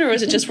Dragon Con, or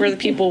was it just where the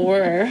people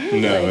were?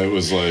 No, it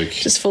was like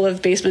just full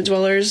of basement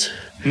dwellers.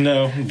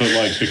 No, but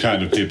like the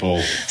kind of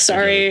people.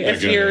 Sorry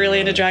if you're really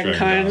into Dragon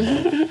Con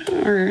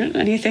or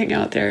anything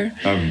out there.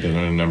 I haven't been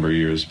in a number of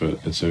years, but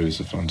it's always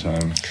a fun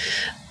time.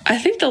 I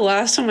think the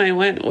last time I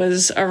went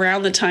was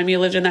around the time you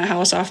lived in that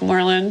house off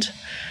Moreland.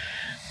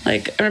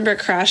 Like, I remember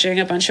crashing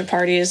a bunch of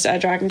parties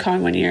at Dragon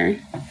Con one year.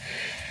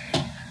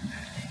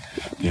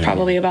 Yeah.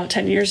 Probably about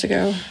 10 years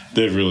ago.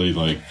 They've really,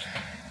 like,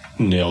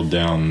 nailed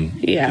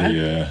down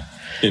the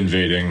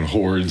invading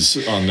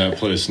hordes on that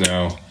place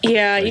now.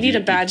 Yeah, like, you need a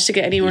badge to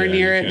get anywhere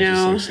near it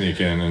now. Just, like,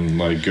 sneak in and,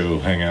 like, go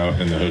hang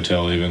out in the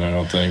hotel even, I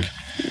don't think.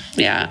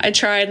 Yeah, I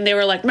tried, and they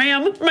were like,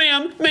 ma'am,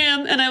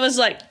 and I was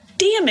like,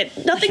 damn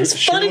it,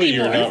 nothing's fun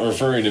anymore. You're not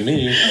referring to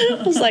me.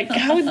 I was like,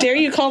 how dare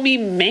you call me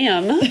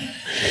ma'am?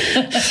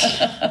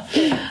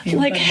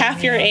 Like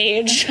half your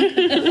age.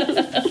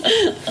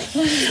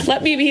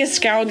 Let me be a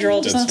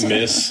scoundrel. That's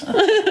miss.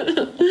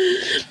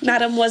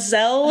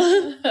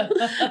 Mademoiselle.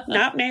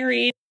 Not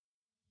married.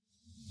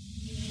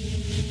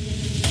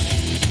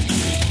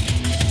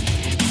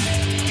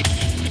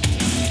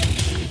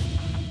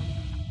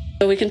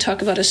 So we can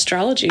talk about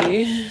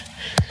astrology.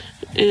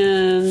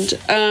 And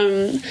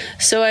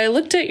so I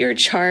looked at your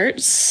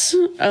charts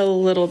a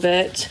little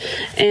bit,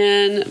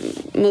 and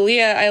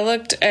Malia, I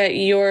looked at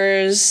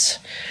yours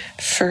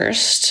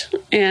first,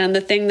 and the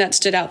thing that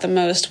stood out the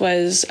most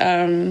was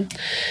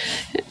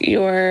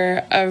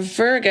you're a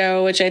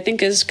Virgo, which I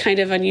think is kind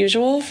of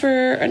unusual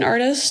for an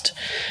artist,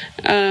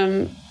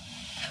 but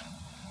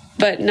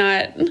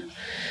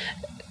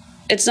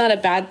it's not a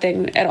bad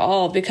thing at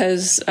all,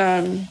 because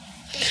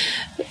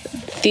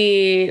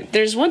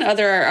there's one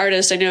other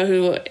artist I know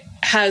who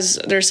has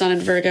their sun in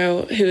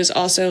Virgo who is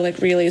also like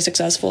really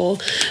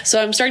successful.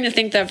 So I'm starting to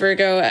think that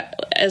Virgo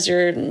as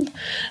your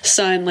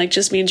sun like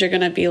just means you're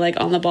going to be like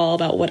on the ball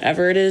about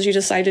whatever it is you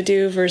decide to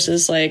do,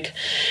 versus like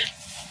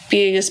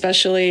being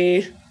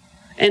especially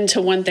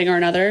into one thing or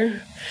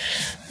another,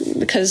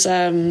 because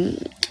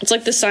it's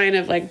like the sign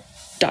of like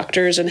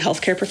doctors and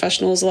healthcare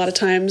professionals a lot of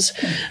times.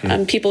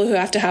 People who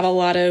have to have a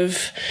lot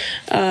of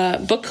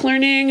book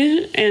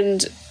learning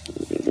and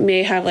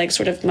may have like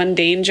sort of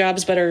mundane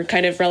jobs but are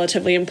kind of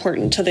relatively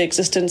important to the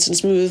existence and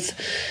smooth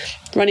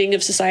running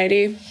of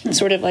society. It's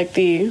sort of like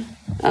the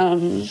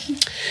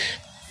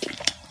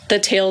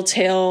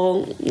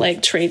telltale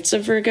like traits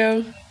of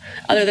Virgo,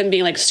 other than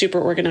being like super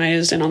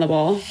organized and on the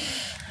ball.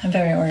 I'm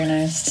very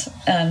organized,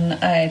 and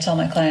I tell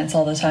my clients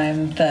all the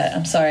time that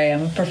I'm sorry,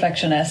 I'm a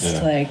perfectionist.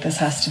 Yeah. Like, this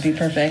has to be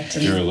perfect.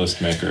 And you're a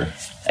list maker.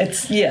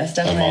 Yes,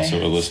 definitely. I'm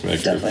also a list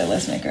maker. Definitely a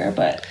list maker,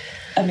 but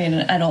I mean,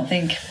 I don't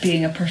think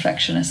being a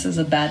perfectionist is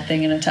a bad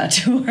thing in a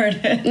tattoo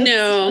artist.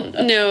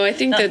 No, I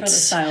think that's for the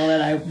style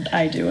that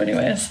I do,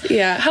 anyways.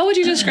 Yeah, how would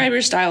you describe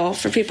your style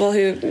for people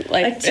who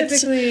like?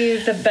 Typically,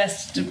 the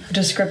best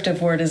descriptive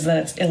word is that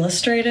it's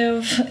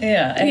illustrative.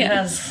 Yeah, it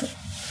has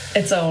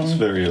its own. It's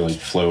very like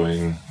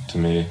flowing to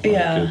me.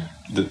 Yeah,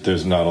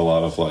 there's not a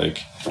lot of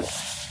like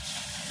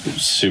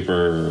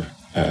super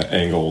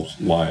angled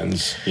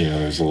lines. You know,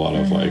 there's a lot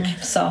of like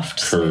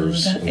soft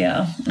curves. Smooth.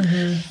 Yeah.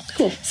 Mm-hmm.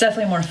 Cool. It's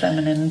definitely more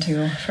feminine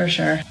too, for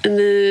sure. And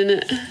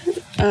then,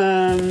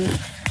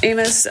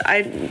 Amos,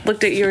 I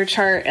looked at your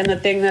chart, and the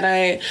thing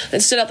that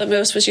stood out the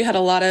most was you had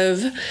a lot of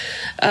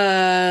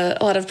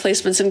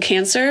placements in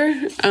Cancer,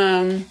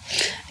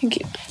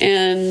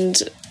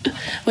 and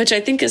which I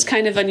think is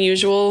kind of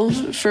unusual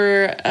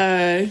for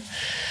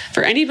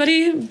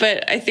anybody,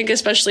 but I think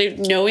especially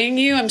knowing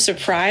you, I'm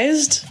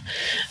surprised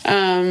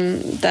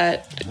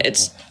that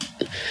it's.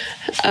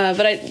 But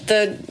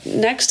the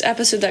next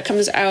episode that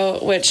comes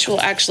out, which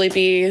will actually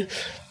be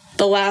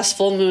the last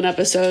full moon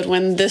episode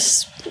when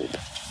this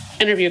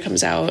interview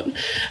comes out,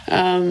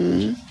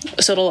 so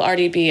it'll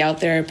already be out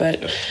there,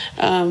 but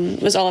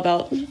was all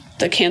about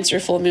the Cancer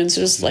full moon,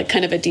 so just like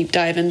kind of a deep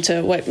dive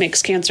into what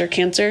makes Cancer.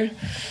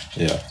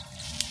 Yeah,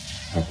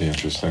 that'd be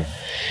interesting.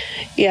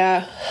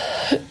 Yeah,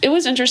 it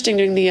was interesting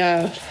doing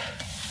the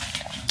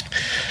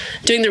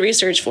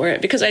research for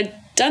it, because I'd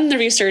done the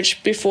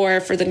research before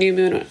for the new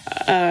moon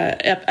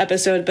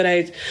episode, but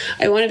I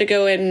wanted to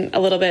go in a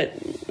little bit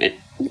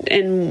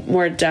in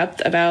more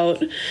depth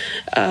about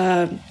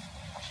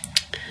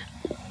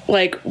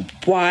like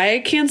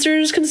why Cancer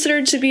is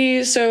considered to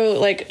be so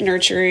like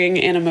nurturing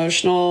and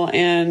emotional,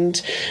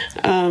 and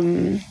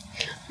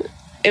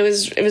it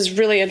was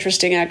really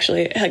interesting,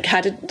 actually. It like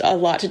had a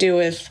lot to do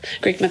with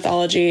Greek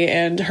mythology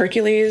and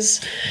Hercules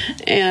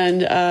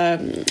and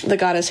the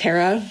goddess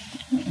Hera.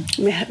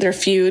 Their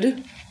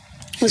feud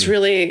was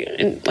really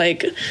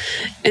like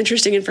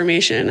interesting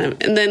information,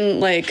 and then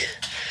like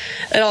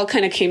it all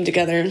kind of came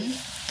together.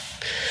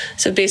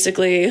 So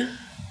basically,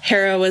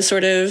 Hera was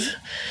sort of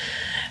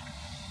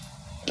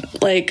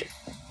like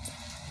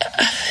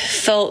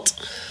felt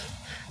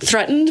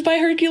threatened by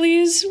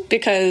Hercules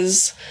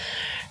because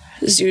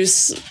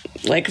Zeus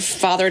like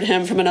fathered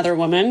him from another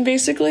woman,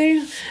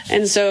 basically.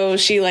 And so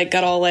she like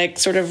got all like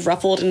sort of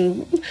ruffled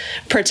and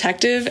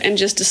protective, and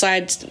just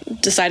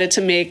decided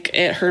to make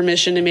it her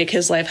mission to make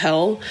his life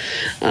hell,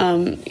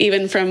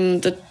 even from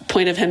the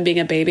point of him being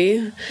a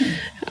baby.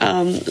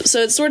 So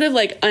it's sort of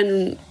like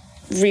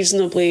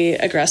unreasonably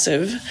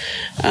aggressive,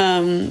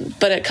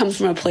 but it comes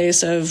from a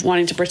place of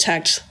wanting to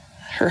protect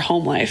her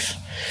home life.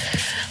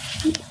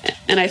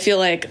 And I feel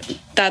like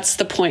that's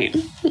the point.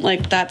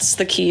 Like, that's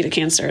the key to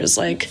Cancer, is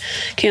like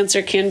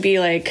Cancer can be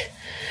like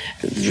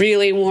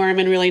really warm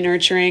and really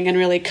nurturing and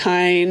really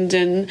kind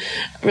and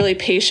really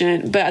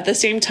patient, but at the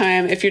same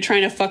time, if you're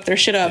trying to fuck their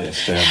shit up,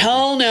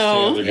 hell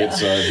no.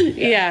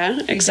 Yeah,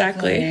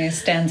 exactly. He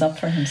stands up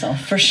for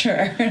himself for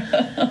sure.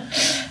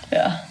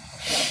 Yeah.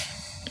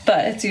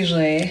 But it's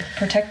usually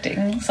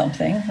protecting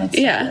something. That's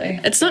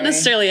it's not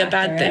necessarily a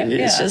bad thing.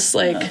 It's just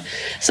like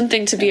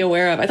something to be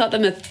aware of. I thought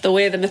the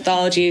way the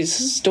mythology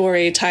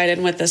story tied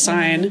in with the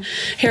sign,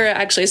 Hera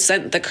actually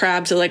sent the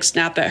crab to like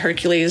snap at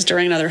Hercules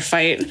during another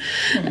fight,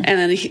 and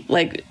then he,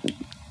 like,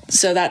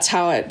 so that's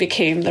how it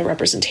became the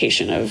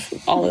representation of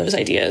all of those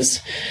ideas.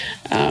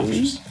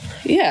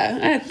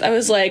 I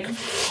was like,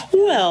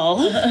 well,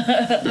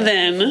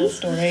 then.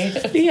 Story.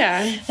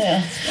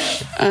 Yeah.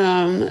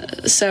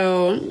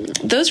 So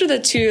those are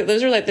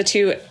like the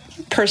two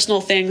personal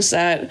things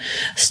that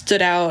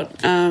stood out.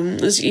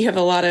 You have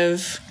a lot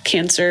of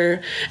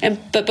Cancer,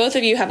 but both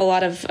of you have a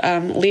lot of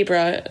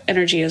Libra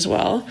energy as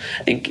well.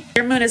 I think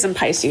your moon is in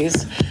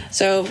Pisces,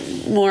 so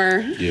more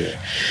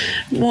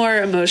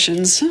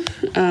emotions.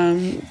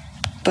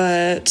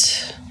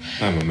 But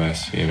I'm a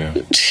mess, you know.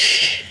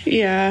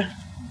 Yeah.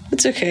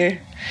 It's okay.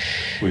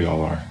 We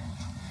all are.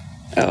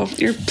 Oh,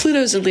 your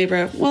Pluto's in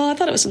Libra. Well, I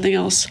thought it was something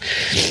else.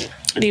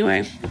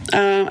 Anyway,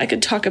 I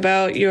could talk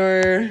about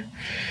your...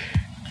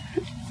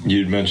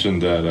 You'd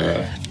mentioned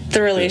that...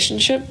 the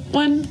relationship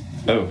one?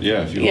 Oh,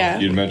 yeah. If you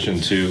want. You'd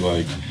mentioned, too,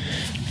 like,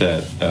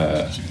 that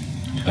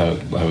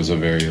I was a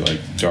very,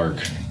 like, dark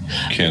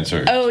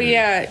Cancer. Oh,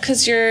 yeah,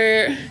 because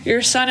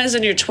your sun is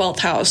in your 12th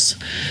house,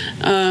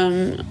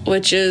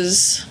 which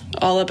is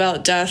all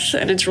about death,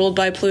 and it's ruled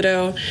by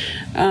Pluto.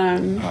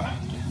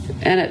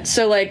 And it's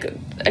so like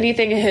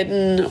anything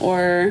hidden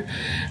or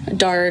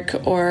dark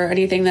or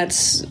anything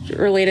that's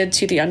related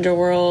to the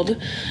underworld,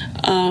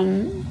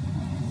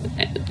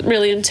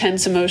 really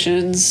intense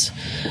emotions,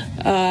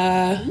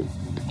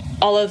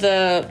 all of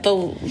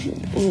the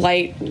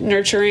light,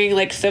 nurturing,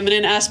 like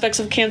feminine aspects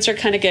of Cancer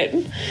kind of get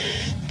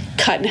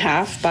cut in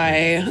half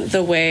by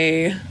the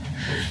way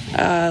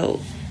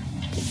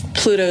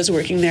Pluto's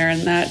working there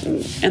in that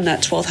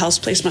 12th house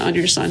placement on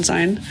your sun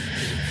sign.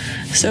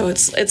 So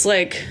it's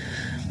like,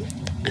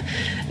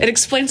 it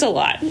explains a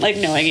lot, like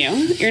knowing you.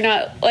 You're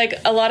not like,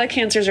 a lot of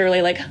Cancers are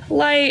really like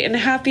light and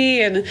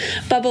happy and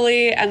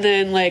bubbly, and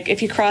then like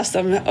if you cross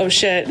them, oh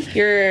shit,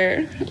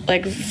 you're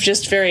like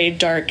just very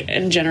dark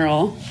in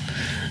general.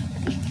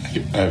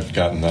 I've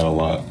gotten that a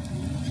lot.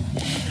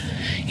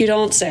 You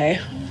don't say.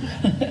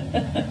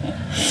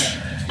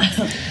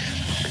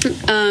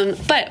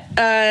 But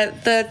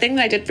the thing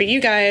that I did for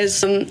you guys,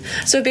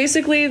 so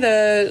basically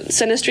the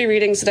synastry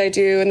readings that I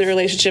do and the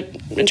relationship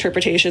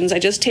interpretations, I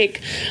just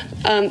take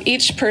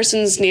each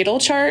person's natal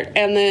chart,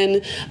 and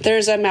then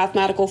there's a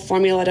mathematical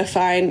formula to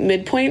find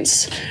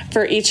midpoints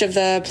for each of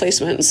the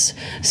placements.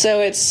 So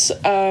it's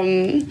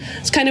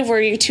kind of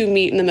where you two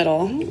meet in the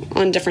middle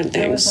on different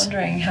things. I was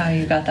wondering how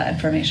you got that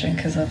information,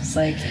 because I was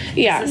like,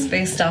 is this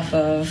based off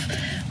of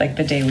like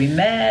the day we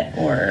met,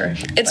 or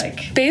it's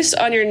like based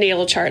on your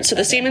natal chart? So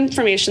the same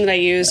information that I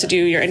use to do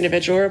your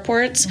individual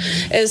reports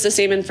is the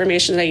same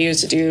information that I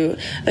use to do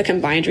the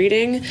combined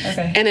reading.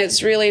 Okay. And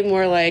it's really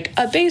more like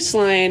a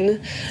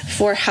baseline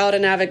for how to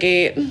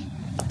navigate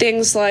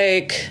things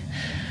like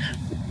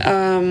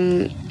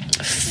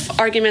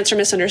arguments or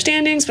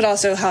misunderstandings, but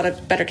also how to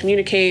better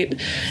communicate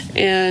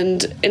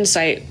and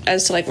insight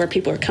as to like where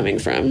people are coming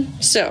from.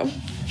 So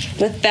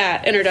with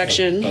that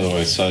introduction. By the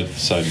way,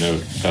 side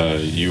note,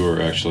 you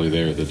were actually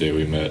there the day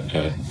we met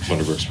at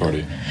Wonderbrook's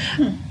party.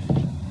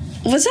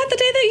 Was that the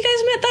day that you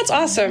guys met? That's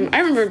awesome. I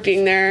remember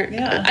being there.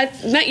 Yeah. I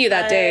met you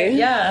that day.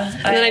 Yeah.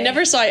 And then I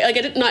never saw you.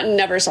 Like,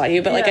 never saw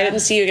you, but like I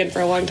didn't see you again for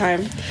a long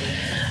time.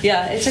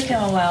 Yeah, it took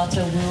him a while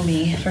to woo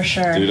me, for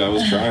sure. Dude, I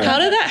was trying. How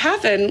did that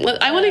happen?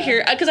 I want to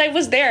hear, because I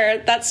was there.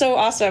 That's so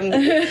awesome.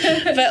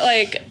 But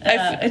like,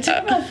 it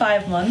took about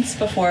 5 months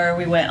before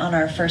we went on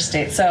our first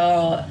date.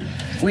 So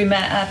we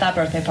met at that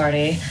birthday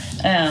party,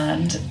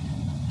 and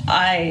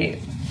I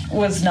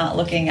was not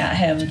looking at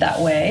him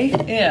that way.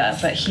 Yeah,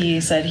 but he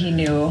said he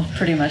knew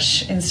pretty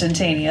much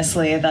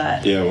instantaneously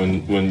that. Yeah,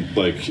 when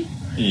like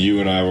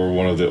you and I were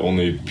one of the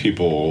only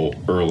people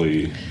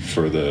early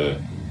for the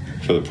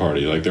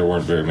party. Like there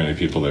weren't very many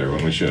people there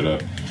when we showed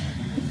up,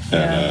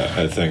 and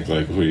I think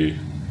like we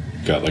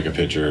got like a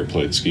picture,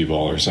 played skee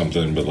ball or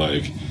something, but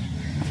like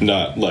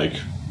not like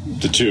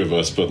the two of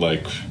us, but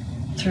like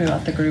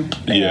throughout the group.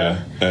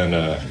 Yeah, and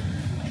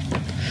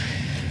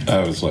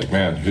I was like,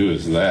 man, who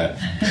is that?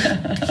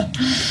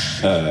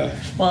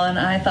 Well, and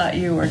I thought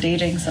you were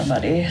dating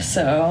somebody,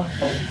 so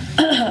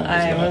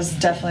I was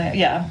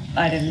definitely,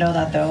 I didn't know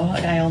that though.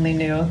 Like, I only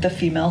knew the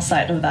female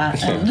side of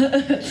that, and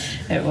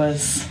it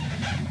was,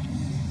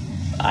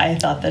 I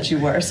thought that you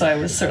were, so I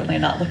was certainly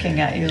not looking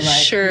at you like,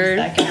 Sure. who's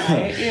that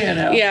guy, you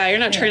know. Yeah, you're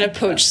not trying to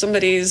poach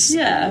somebody's.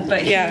 Yeah,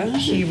 but Yeah.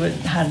 he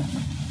had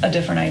a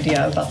different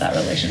idea about that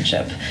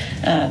relationship,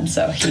 and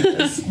so he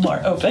was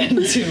more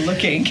open to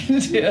looking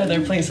to other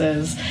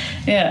places.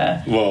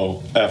 Yeah.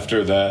 Well,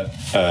 after that,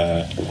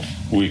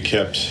 we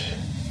kept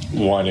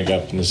winding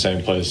up in the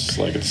same place,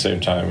 like at the same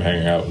time,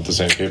 hanging out with the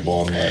same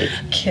people, and like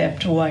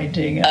Kept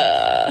winding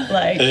up.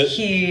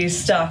 He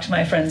stalked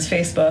my friend's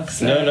Facebook,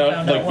 so No, no, I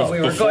found like out what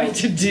we were before- going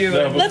to do.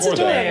 no, and That's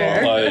before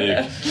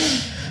adorable.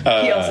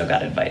 that, he also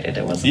got invited.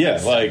 It wasn't yeah,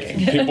 like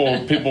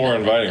stalking. people were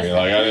inviting me.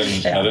 Like I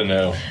didn't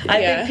know. I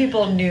Yeah. think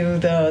people knew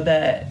though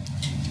that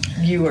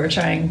you were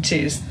trying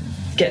to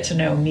get to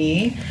know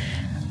me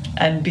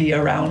and be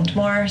around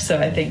more, so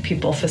I think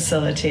people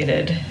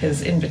facilitated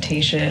his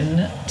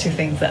invitation to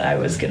things that I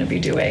was going to be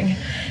doing.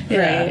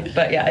 Yeah. Right.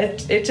 But yeah,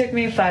 it took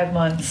me 5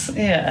 months.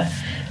 Yeah.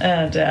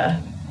 And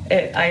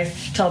I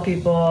tell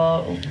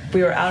people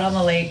we were out on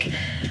the lake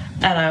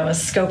and I was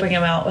scoping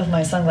him out with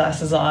my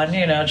sunglasses on,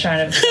 you know,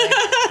 trying to be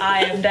like,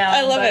 I am down,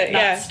 I love but it, not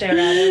yeah. stare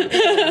at him.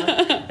 You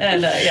know?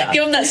 And yeah.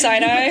 Give him that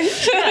side eye.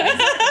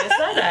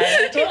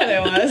 I totally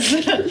was.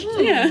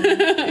 Yeah.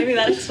 Maybe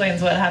that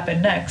explains what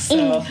happened next.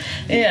 So,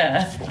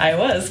 yeah, I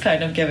was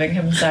kind of giving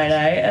him side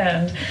eye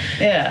and,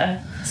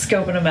 yeah,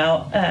 scoping him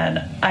out. And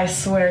I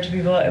swear to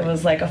people, it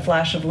was like a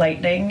flash of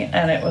lightning.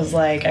 And it was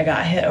like I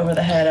got hit over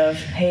the head of,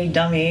 hey,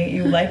 dummy,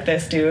 you like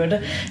this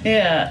dude.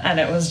 Yeah. And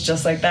it was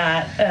just like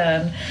that.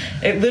 And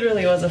it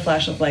literally was a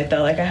flash of light,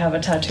 though. Like I have a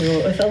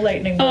tattoo with a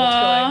lightning bolt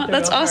going through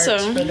that's a heart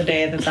awesome. for the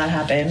day that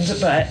happened.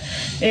 But,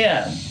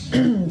 yeah,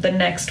 the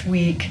next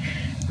week,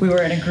 we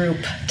were in a group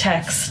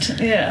text,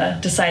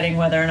 deciding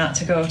whether or not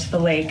to go to the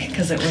lake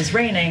because it was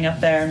raining up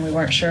there and we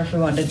weren't sure if we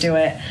wanted to do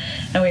it.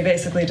 And we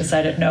basically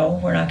decided, no,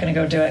 we're not going to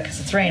go do it because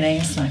it's raining.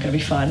 It's not going to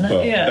be fun.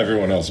 Well,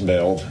 everyone else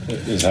bailed,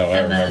 is how I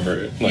And then-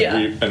 remember it.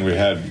 Like we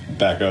had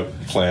backup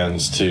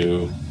plans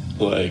to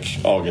like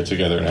all get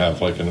together and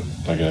have like a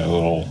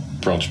little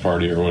brunch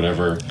party or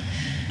whatever,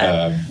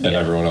 and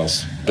everyone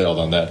else bailed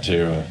on that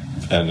too.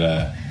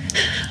 And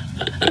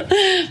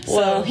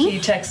So he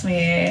texted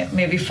me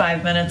maybe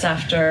 5 minutes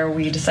after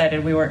we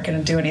decided we weren't going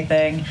to do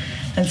anything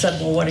and said,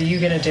 well, what are you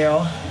going to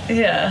do?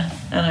 Yeah.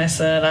 And I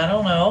said, I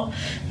don't know,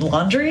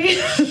 laundry?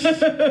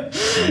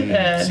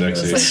 And he was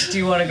sexy. like, do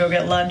you want to go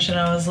get lunch? And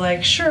I was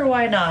like, sure,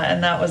 why not?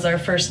 And that was our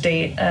first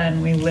date.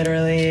 And we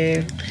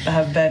literally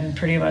have been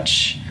pretty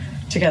much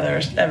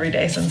together every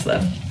day since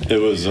then.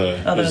 it was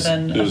Other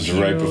than it a was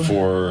right few-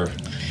 before.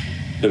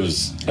 I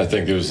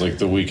think it was like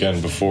the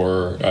weekend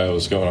before I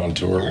was going on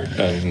tour,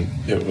 and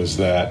it was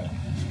that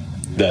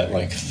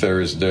like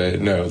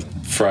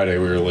Friday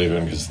we were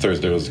leaving because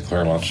Thursday was the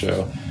Claremont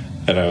show,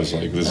 and I was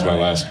like, this is my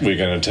last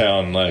weekend in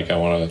town. Like I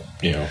want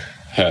to,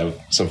 have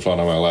some fun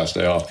on my last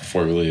day off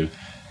before we leave,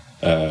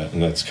 and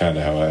that's kind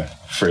of how I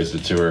phrased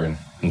it to her, and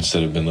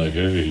instead of being like,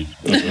 hey,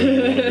 you want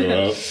to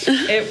go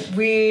out?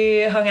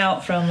 We hung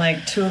out from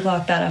like 2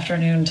 o'clock that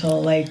afternoon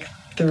till like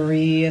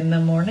 3 in the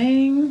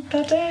morning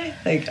that day.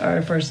 Like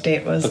our first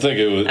date was. I think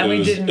it was. And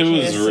we didn't it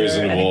was kiss or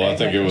reasonable. I anything.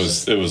 think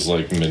Like, it was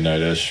like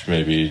midnight-ish,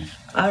 maybe.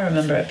 I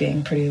remember it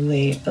being pretty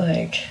late.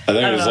 Like I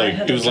think don't it was know, I like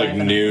had it to was like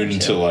drive an hour or noon two.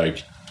 to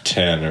like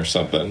 10 or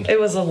something. It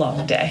was a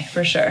long day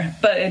for sure,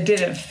 but it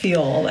didn't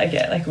feel like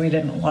it. Like we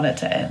didn't want it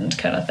to end,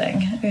 kind of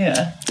thing.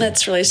 Yeah.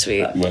 That's really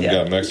sweet. Went and Yeah.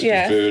 got Mexican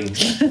Yeah.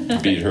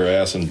 food, beat her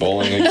ass in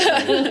bowling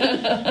again,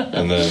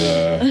 and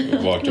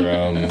then walked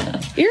around.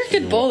 You're a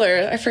good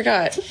bowler. I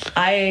forgot.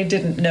 I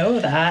didn't know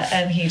that,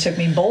 and he took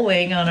me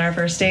bowling on our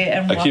first date.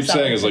 And I keep walked out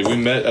saying it's like we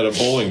met at a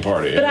bowling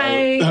party. But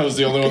and I was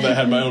the only one that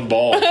had my own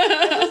ball.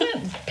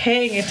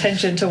 paying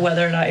attention to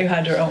whether or not you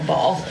had your own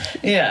ball.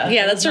 Yeah.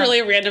 Yeah, that's a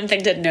really random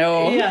thing to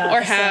know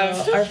or have.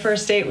 So our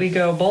first date, we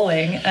go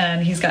bowling,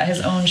 and he's got his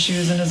own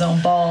shoes and his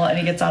own ball, and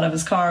he gets out of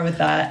his car with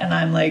that, and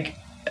I'm like,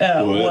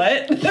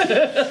 what?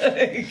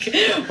 Like,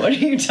 what are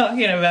you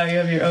talking about? You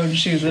have your own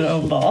shoes and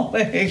own ball.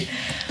 Like,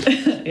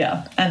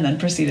 yeah, and then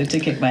proceeded to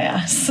kick my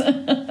ass.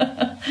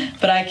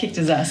 But I kicked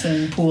his ass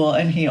in pool,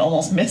 and he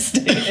almost missed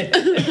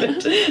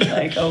it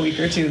like a week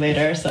or two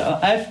later. So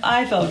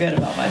I felt good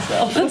about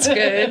myself. That's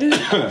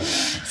good.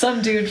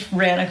 Some dude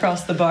ran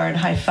across the bar and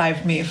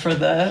high-fived me for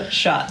the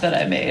shot that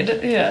I made.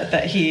 Yeah,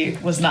 that he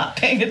was not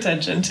paying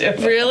attention to.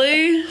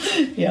 Really?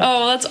 Yeah.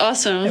 Oh, that's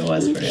awesome. It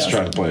was pretty Just awesome.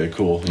 trying to play it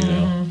cool, you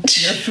know.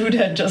 Your food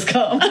had just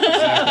come.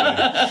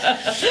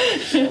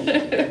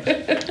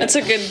 That's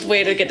a good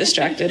way to get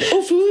distracted.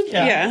 Oh, food?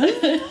 Yeah.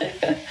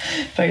 Yeah.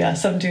 But yeah,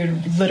 some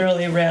dude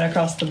literally ran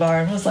across the bar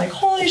and was like,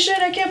 holy shit,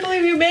 I can't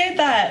believe you made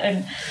that,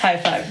 and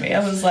high-fived me.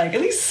 I was like,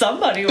 at least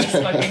somebody was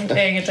fucking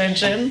paying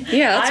attention.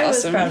 Yeah, that's I was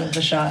awesome. proud of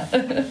the shot.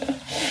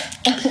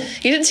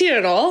 You didn't see it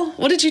at all?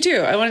 What did you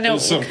do? I want to It know.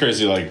 was some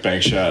crazy like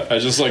bank shot. I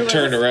just like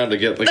turned around to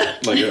get like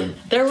a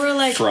There were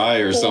like fry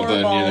or 4 something,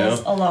 you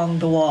balls know? along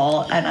the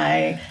wall, and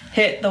I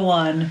hit the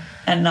one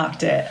and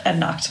knocked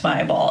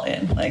my ball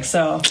in. Like,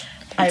 so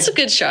That's a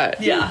good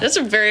shot. Yeah. That's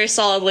a very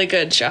solidly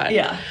good shot.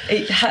 Yeah.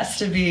 It has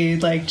to be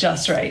like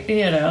just right,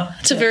 you know.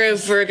 It's a very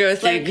Virgo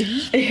thing.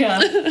 Yeah.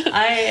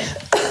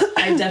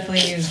 I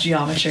definitely use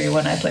geometry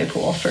when I play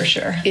pool for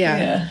sure.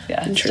 Yeah.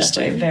 Yeah.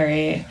 Interesting. It's definitely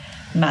very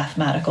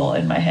mathematical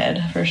in my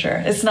head for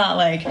sure. It's not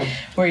like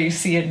where you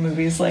see in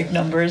movies like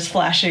numbers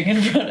flashing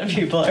in front of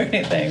people or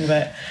anything,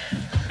 but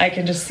I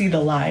can just see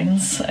the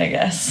lines, I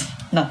guess,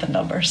 not the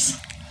numbers.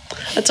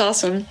 That's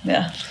awesome.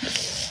 Yeah.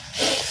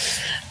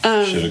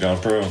 Should have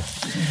gone pro.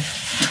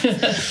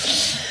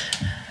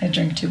 I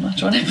drink too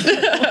much when I play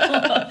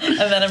pool,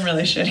 and then I'm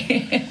really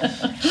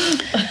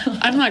shitty.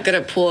 I'm not good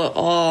at pool at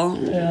all.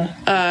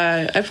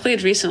 Yeah. I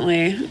played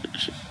recently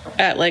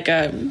at like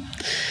I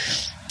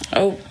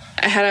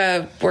had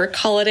a work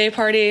holiday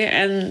party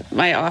and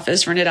my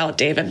office rented out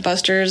Dave and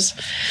Buster's.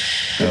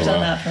 We've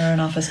done that for an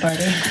office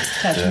party,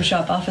 tattoo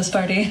shop office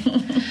party.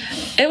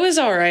 It was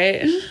all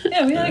right.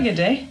 Yeah, we had a good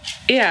day.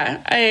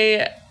 Yeah,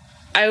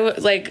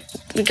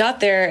 we got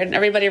there and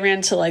everybody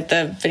ran to like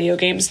the video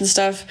games and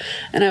stuff,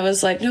 and I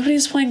was like,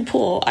 nobody's playing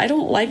pool. I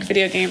don't like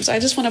video games. I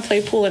just want to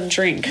play pool and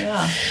drink.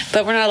 Yeah.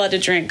 But we're not allowed to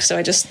drink, so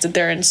I just stood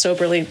there and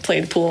soberly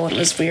played pool, and it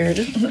was weird.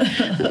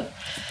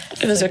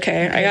 It was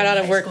okay. I got out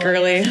of work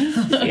early.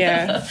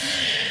 Yeah.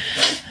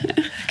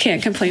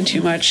 Can't complain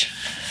too much.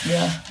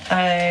 Yeah.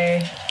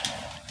 I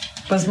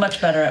was much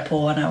better at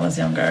pool when I was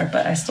younger,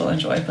 but I still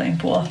enjoy playing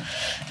pool.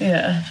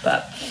 Yeah.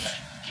 But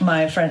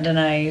my friend and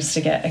I used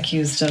to get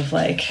accused of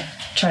like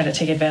trying to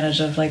take advantage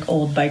of like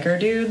old biker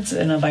dudes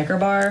in a biker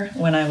bar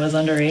when I was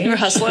underage. You were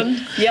hustling?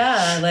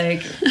 Yeah,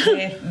 like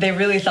they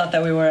really thought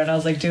that we were, and I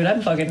was like, dude,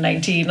 I'm fucking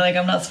 19. Like,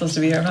 I'm not supposed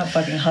to be here. I'm not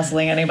fucking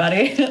hustling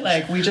anybody.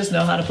 Like, we just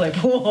know how to play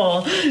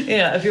pool.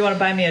 Yeah, if you want to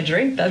buy me a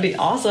drink, that'd be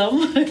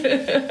awesome.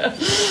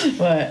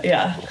 But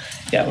yeah,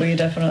 we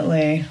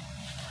definitely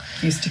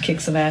used to kick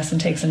some ass and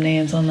take some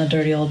names on the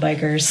dirty old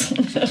bikers.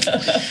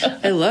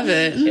 I love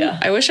it. Yeah.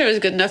 I wish I was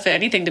good enough at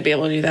anything to be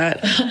able to do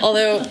that.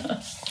 Although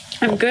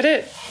I'm good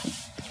at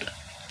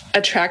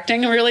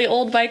attracting really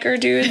old biker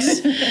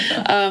dudes.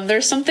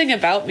 There's something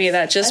about me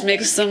that just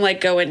makes them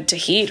like go into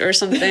heat or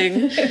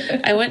something.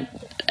 I went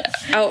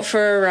out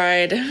for a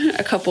ride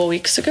a couple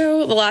weeks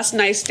ago. The last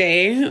nice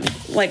day,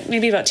 like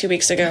maybe about 2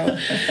 weeks ago,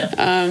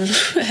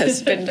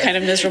 has been kind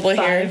of miserable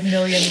here. 5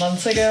 million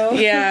months ago.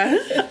 Yeah.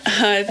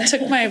 I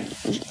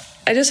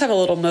just have a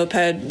little moped,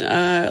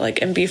 like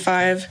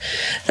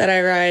MB5 that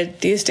I ride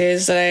these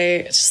days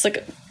it's just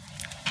like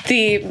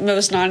the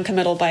most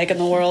non-committal bike in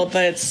the world,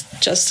 but it's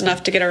just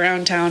enough to get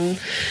around town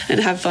and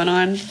have fun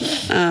on.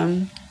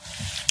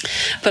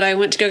 But I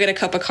went to go get a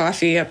cup of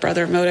coffee at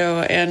Brother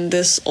Moto, and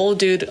this old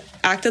dude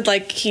acted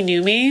like he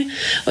knew me,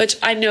 which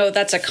I know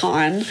that's a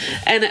con.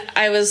 And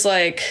I was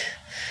like,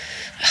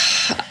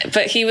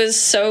 but he was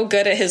so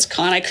good at his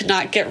con, I could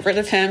not get rid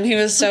of him. He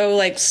was so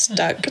like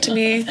stuck to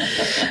me.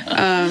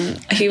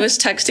 He was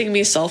texting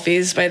me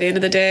selfies by the end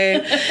of the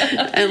day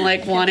and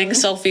like wanting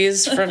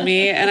selfies from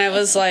me, and I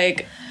was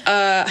like,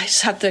 I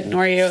just have to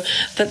ignore you.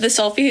 But the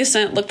selfie he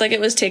sent looked like it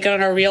was taken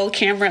on a real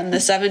camera in the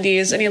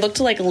 70s, and he looked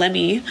like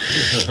Lemmy.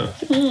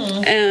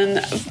 And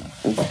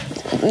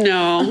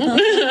no,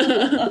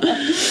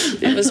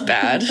 it was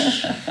bad.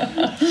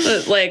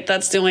 But, like,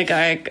 that's the only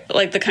guy,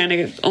 like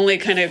the only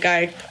kind of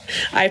guy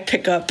I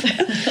pick up,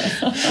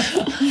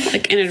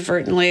 like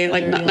inadvertently,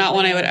 like not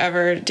one I would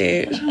ever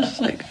date.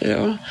 Like,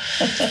 ew.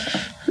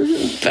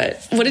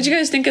 But what did you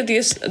guys think of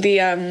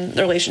the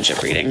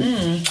relationship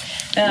reading?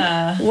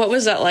 What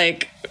was that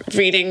like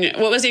reading?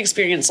 What was the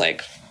experience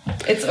like?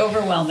 It's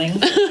overwhelming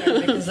for sure,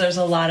 because there's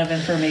a lot of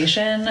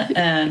information,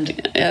 and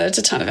yeah, it's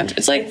a ton of information.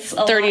 It's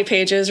like 30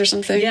 pages or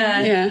something.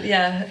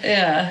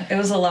 Yeah. It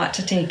was a lot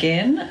to take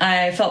in.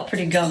 I felt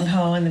pretty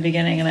gung-ho in the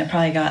beginning, and I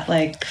probably got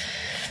like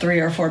 3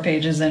 or 4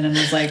 pages in and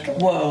was like,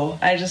 whoa,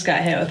 I just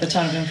got hit with a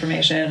ton of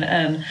information,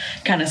 and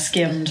kind of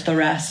skimmed the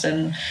rest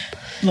and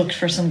looked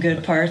for some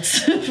good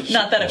parts.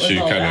 Not that it was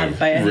all bad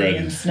by any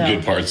means. No.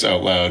 Good parts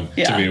out loud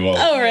to me. Well,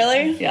 oh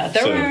really? Yeah,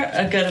 there were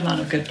a good amount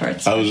of good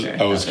parts. I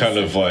was kind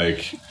of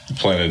like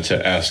planning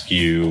to ask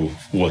you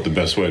what the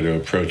best way to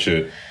approach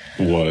it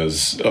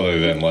was, other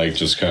than like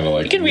just kind of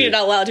like, you can read it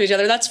out loud to each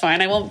other. That's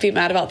fine. I won't be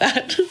mad about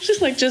that.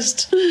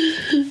 just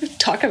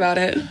talk about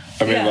it.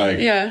 I mean,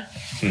 yeah.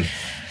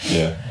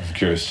 I'm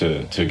curious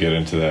to get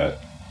into that,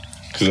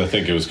 because I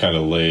think it was kind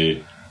of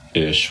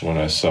late-ish when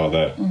I saw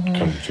that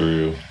come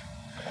through.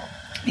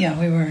 Yeah,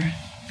 we were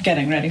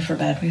getting ready for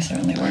bed. We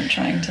certainly weren't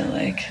trying to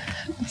like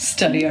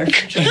study our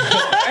future.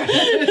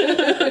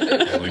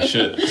 Holy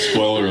shit!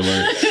 Spoiler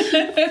alert.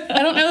 I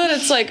don't know that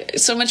it's like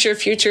so much your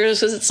future,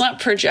 because it's not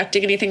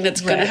projecting anything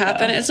that's going to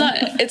happen. It's not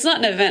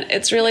an event.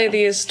 It's really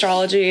the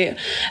astrology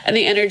and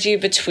the energy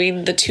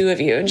between the two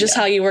of you, and just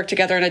how you work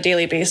together on a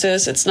daily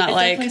basis. It's not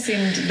like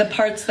definitely seemed, the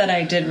parts that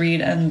I did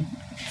read and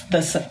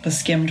the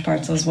skimmed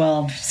parts as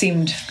well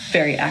seemed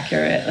very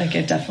accurate. Like,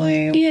 it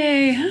definitely.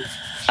 Yay.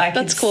 I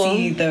could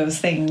see those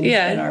things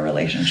in our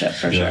relationship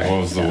for sure.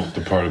 What was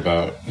the part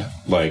about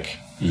like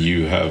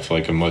you have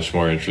like a much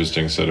more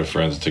interesting set of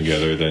friends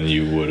together than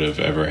you would have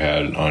ever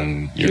had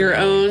on your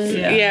own.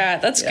 Yeah,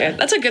 that's good.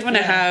 That's a good one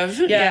to have.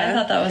 Yeah, I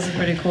thought that was a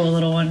pretty cool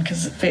little one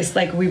because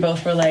like we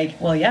both were like,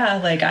 well, yeah,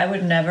 like I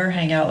would never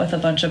hang out with a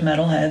bunch of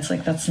metalheads.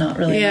 Like that's not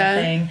really my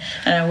thing,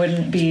 and I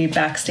wouldn't be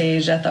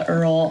backstage at the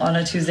Earl on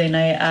a Tuesday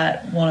night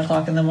at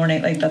 1:00 in the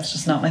morning. Like that's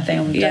just not my thing.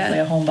 I'm definitely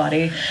a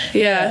homebody.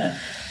 Yeah.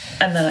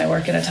 And then I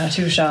work in a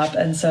tattoo shop,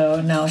 and so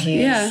now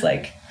he's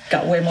like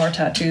got way more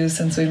tattoos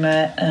since we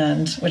met,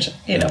 and which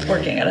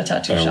working at a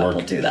tattoo shop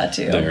will do that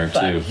too. There too.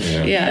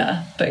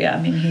 But I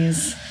mean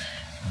he's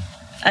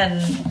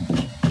and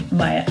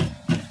my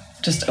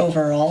just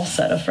overall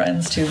set of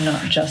friends too,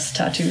 not just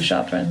tattoo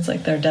shop friends.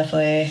 Like they're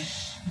definitely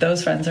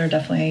those friends are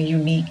definitely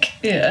unique.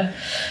 Yeah,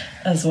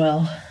 as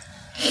well.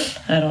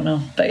 I don't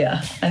know, but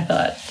yeah, I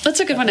thought that's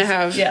a good one to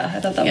have. Yeah, I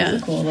thought that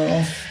was a cool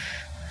little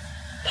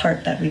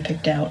part that we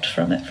picked out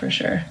from it for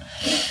sure.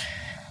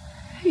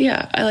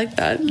 Yeah, I like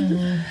that.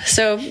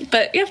 So,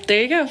 but yeah,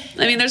 there you go.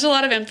 I mean, there's a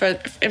lot of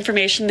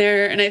information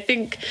there, and I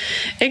think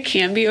it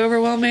can be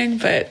overwhelming,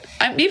 but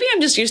maybe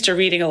I'm just used to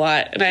reading a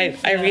lot, and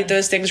I read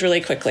those things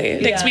really quickly.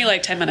 It takes me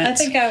like 10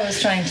 minutes. I think I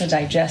was trying to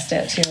digest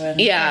it too.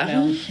 And,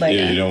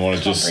 you don't want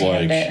to just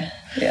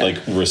like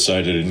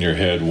recite it in your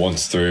head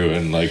once through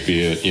and like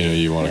be it,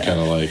 you want to kind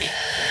of like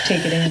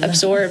take it in,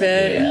 absorb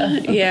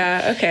it.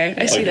 Yeah, okay,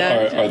 I see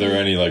that. Are there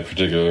any like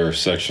particular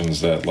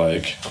sections that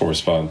like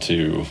correspond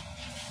to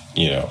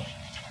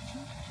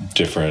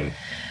different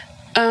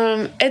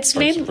it's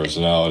made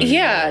personality?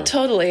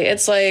 Totally.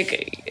 It's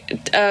like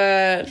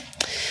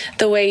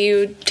the way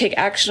you take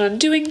action on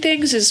doing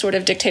things is sort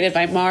of dictated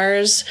by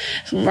Mars.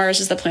 Mars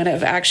is the planet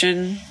of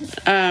action.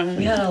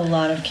 We had a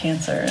lot of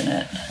Cancer in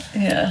it.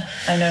 Yeah,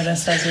 I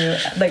noticed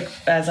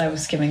as I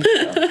was skimming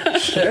through,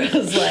 there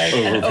was like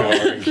an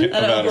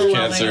amount of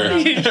Cancer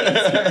in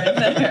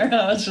there.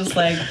 I was just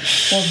like,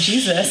 well,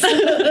 Jesus,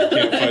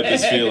 can't fight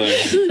this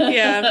feeling.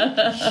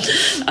 Yeah,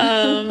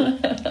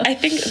 I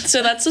think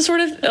so. That's the sort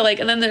of like,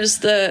 and then there's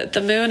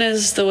the moon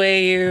is the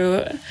way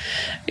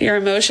your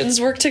emotions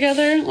work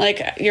together,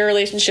 like your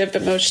relationship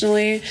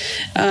emotionally.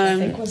 I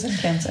think was in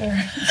Cancer.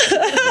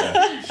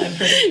 I'm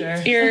pretty sure.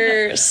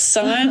 Your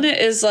sun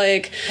is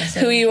like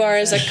who you are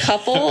as a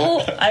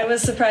couple. I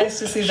was surprised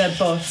to see that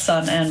both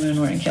sun and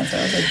moon were in Cancer.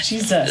 I was like,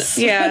 Jesus.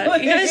 Yeah,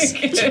 you guys.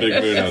 It's a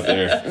big moon out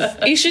there.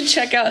 You should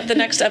check out the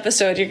next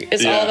episode.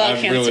 It's all about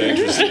I'm Cancer. Really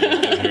interested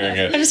in hearing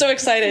it. I'm so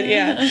excited.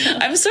 Yeah,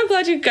 I'm so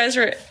glad you guys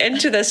were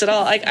into this at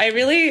all. Like, I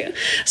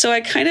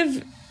kind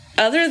of,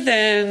 other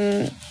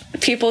than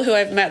people who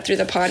I've met through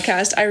the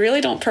podcast, I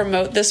really don't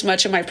promote this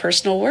much in my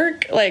personal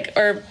work,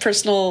 or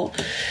personal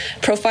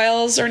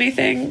profiles or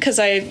anything, because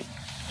I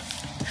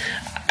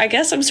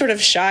guess I'm sort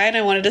of shy, and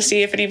I wanted to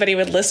see if anybody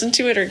would listen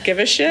to it or give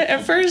a shit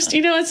at first,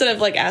 instead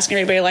of like asking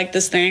everybody like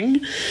this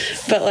thing.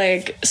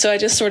 But so I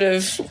just sort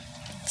of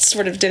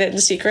did it in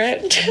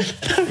secret.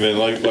 I mean,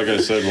 like I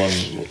said,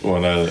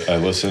 when I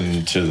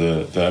listened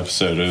to the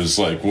episode, it was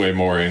like way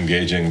more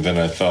engaging than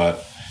I thought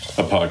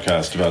a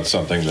podcast about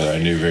something that I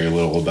knew very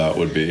little about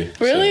would be.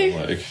 Really?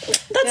 So,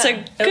 that's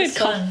a good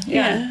call.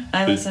 Yeah.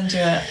 I listened to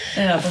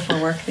it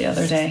before work the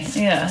other day.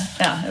 Yeah,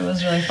 it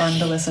was really fun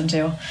to listen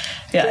to.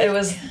 Yeah, it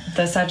was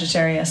the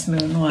Sagittarius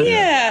moon one.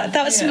 Yeah,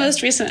 that was the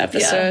most recent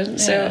episode. Yeah.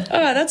 So,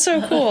 that's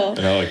so cool.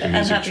 And I like the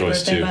music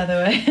choice too. By the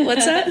way,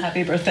 what's that?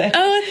 Happy birthday!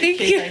 Oh,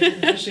 thank you.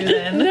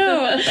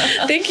 No,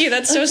 thank you.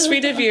 That's so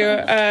sweet of you.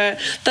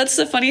 That's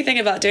the funny thing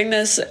about doing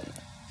this.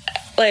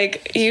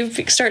 Like, you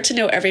start to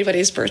know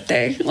everybody's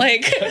birthday,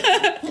 kind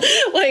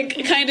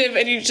of,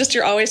 and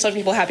you're always telling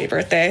people happy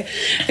birthday,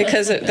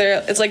 because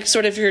it's like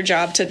sort of your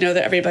job to know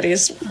that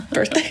everybody's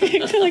birthday,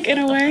 like in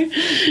a way.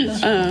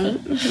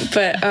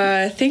 But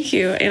thank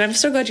you, and I'm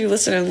so glad you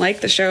listen and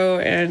like the show.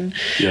 And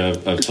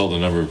I've told a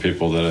number of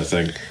people that I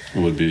think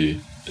would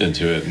be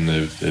into it, and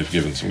they've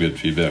given some good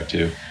feedback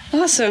too.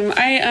 Awesome.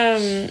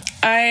 I'm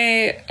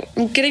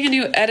getting a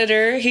new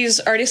editor. He's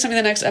already sent me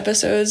the next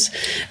episodes.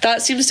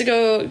 That seems to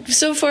go,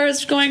 so far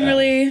it's going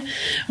really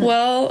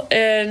well,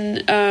 and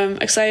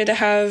excited to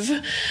have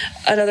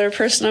another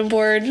person on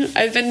board.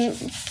 I've been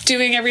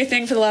doing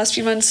everything for the last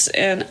few months,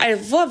 and I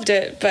loved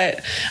it,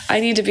 but I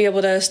need to be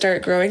able to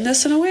start growing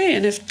this in a way,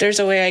 and if there's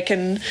a way I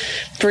can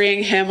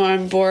bring him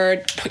on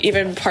board,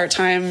 even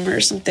part-time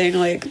or something,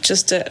 like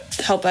just to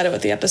help edit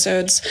with the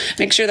episodes,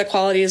 make sure the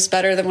quality is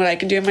better than what I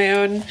can do on my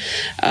own.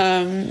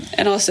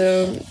 And also,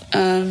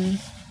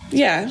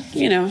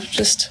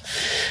 just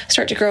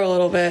start to grow a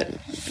little bit.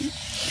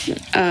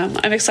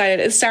 I'm excited.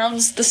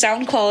 The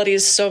sound quality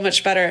is so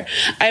much better.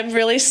 I'm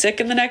really sick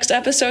in the next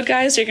episode,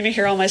 guys. You're going to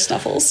hear all my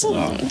snuffles.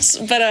 Wow.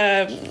 But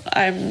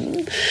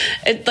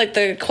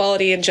the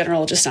quality in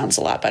general just sounds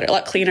a lot better, a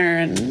lot cleaner,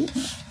 and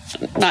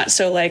not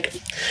so like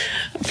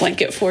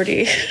blanket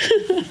 40.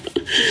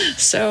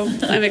 So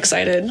I'm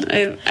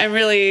excited. I'm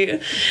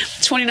really,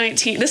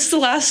 2019. This is the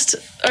last,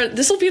 or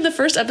this will be the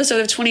first episode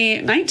of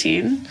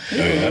 2019. Oh,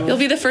 yeah. You'll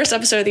be the first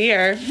episode of the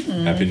year.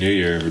 Happy New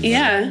Year, everybody.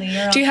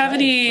 Yeah. Do you have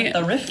any? With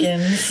the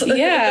Rifkins.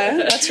 Yeah,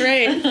 that's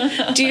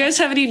right. Do you guys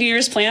have any New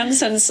Year's plans?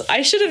 Since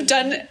I should have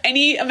done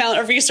any amount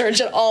of research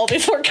at all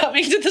before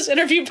coming to this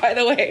interview, by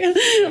the way.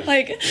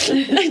 Like,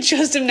 I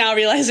just am now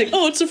realizing,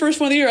 oh, it's the first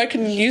one of the year. I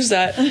can use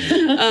that.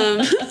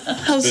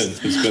 It's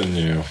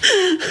been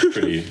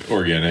pretty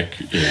organic,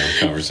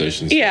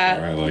 conversations. Yeah.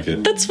 So far. I like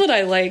it. That's what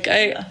I like.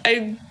 I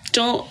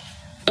don't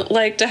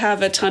like to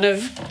have a ton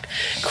of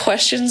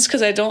questions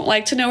because I don't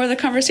like to know where the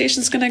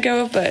conversation's going to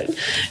go, but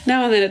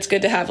now and then it's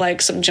good to have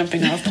like some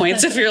jumping off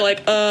points if you're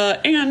like,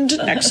 and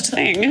next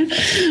thing.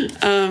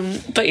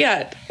 But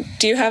yeah,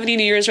 do you have any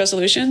New Year's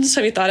resolutions?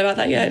 Have you thought about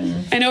that yet?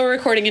 I know we're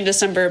recording in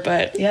December,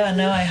 but... Yeah,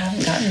 no, I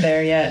haven't gotten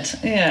there yet.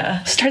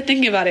 Yeah. Start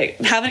thinking about it.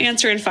 Have an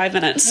answer in 5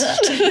 minutes.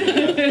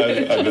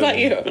 What about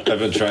you? I've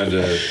been trying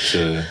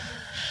to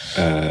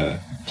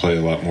play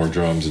a lot more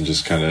drums and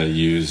just kind of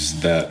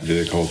use that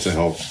vehicle to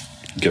help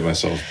get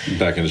myself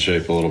back into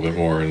shape a little bit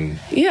more and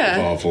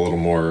evolve a little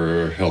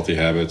more healthy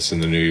habits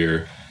in the new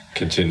year.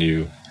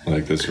 Continue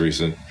like this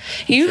recent.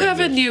 You have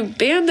a new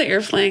band that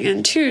you're playing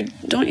in too,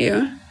 don't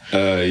you?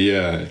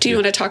 Yeah. Do you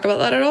want to talk about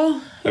that at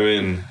all? I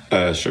mean,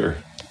 sure.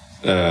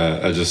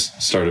 I just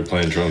started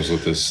playing drums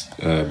with this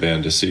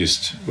band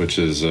Deceased, which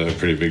is a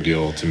pretty big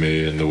deal to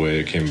me, and the way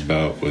it came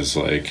about was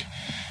like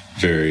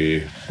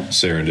very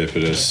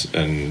serendipitous,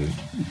 and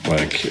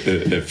like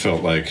it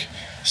felt like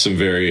some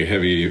very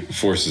heavy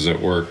forces at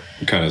work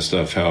kind of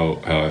stuff,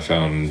 how I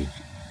found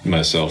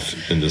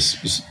myself in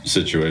this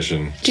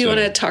situation. Do you want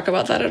to talk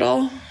about that at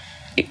all?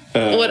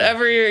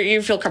 Whatever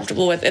you feel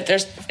comfortable with.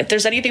 If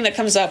there's anything that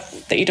comes up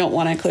that you don't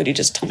want to include, you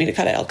just tell me to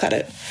cut it. I'll cut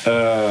it.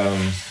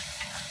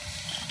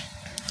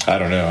 I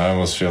don't know. I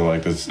almost feel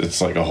like it's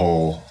like a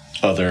whole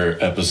other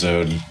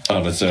episode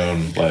on its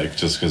own, like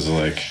just because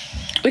like...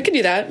 We can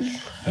do that.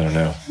 I don't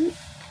know.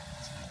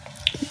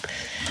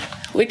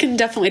 We can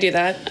definitely do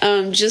that.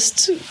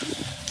 Just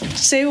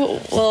say,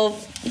 well,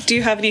 do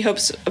you have any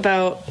hopes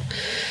about...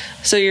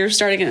 So you're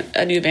starting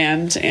a new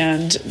band,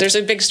 and there's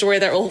a big story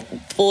that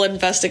we'll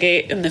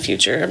investigate in the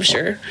future, I'm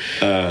sure.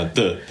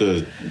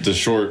 The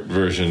short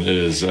version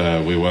is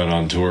we went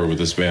on tour with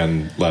this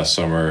band last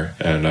summer,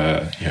 and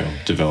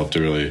developed a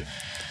really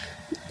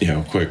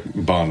quick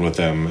bond with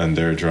them. And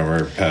their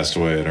drummer passed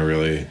away in a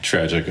really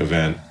tragic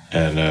event,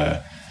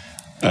 and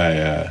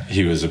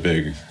he was a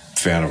big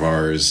fan of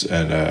ours,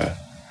 and.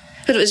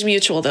 But it was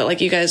mutual, though. Like,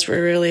 you guys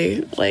were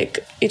really, like,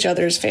 each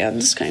other's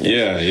fans, kind of.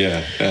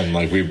 Yeah. And,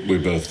 like, we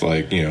both,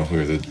 like, we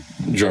were the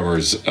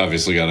drummers,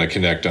 obviously got to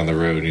connect on the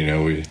road.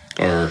 We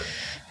are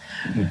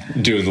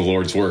doing the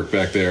Lord's work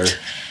back there.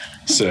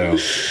 So,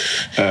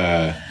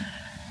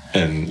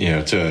 and,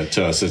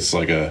 to us, it's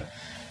like a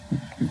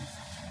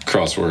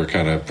cross we're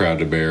kind of proud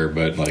to bear,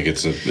 but, like,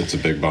 it's a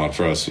big bond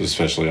for us,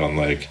 especially on,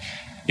 like,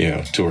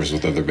 tours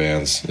with other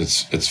bands.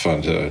 It's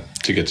fun to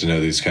get to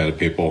know these kind of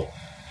people.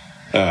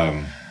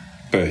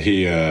 But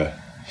he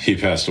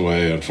passed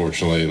away,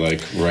 unfortunately,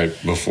 like right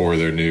before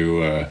their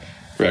new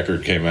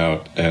record came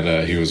out,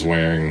 and he was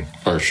wearing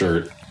our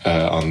shirt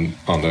on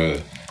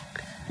the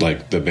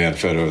the band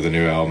photo of the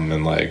new album,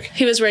 and like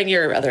he was wearing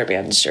your other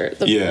band's shirt.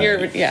 He,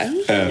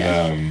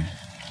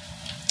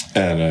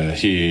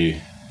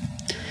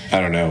 I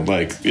don't know,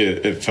 like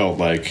it felt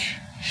like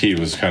he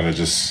was kind of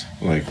just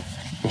like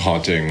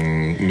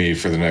haunting me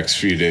for the next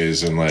few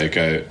days, and like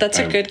that's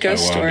a good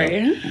ghost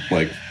story.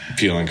 Like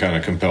feeling kind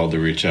of compelled to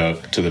reach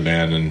out to the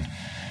band and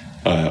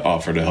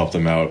offer to help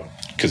them out,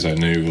 because I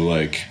knew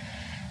like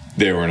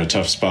they were in a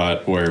tough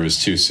spot where it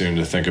was too soon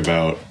to think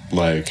about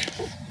like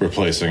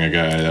replacing a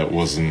guy that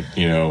wasn't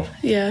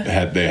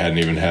they hadn't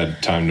even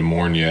had time to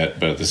mourn yet,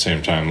 but at the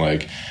same time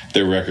like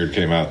their record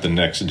came out the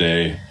next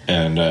day,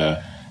 and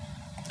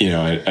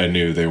I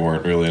knew they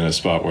weren't really in a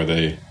spot where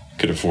they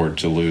could afford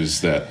to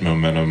lose that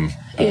momentum.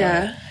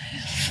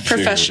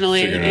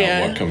 Professionally, figuring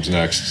out what comes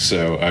next.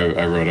 So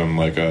I wrote him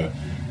like a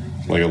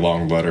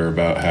long letter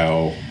about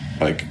how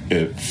like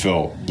it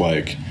felt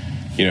like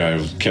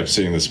I kept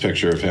seeing this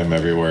picture of him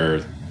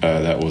everywhere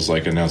that was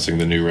like announcing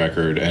the new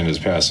record and his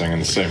passing in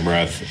the same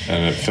breath,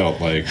 and it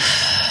felt like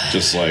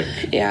just like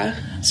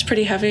it's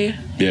pretty heavy.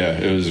 Yeah,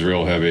 it was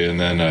real heavy. And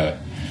then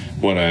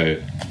when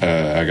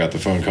I got the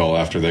phone call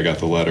after they got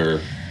the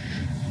letter,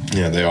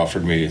 they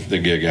offered me the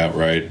gig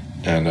outright,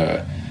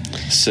 and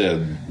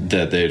said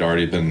that they'd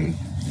already been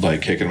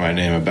like kicking my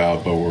name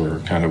about, but were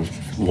kind of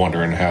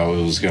wondering how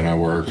it was going to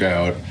work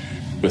out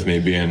with me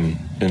being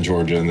in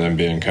Georgia and then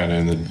being kind of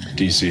in the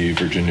DC,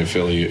 Virginia,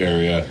 Philly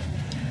area.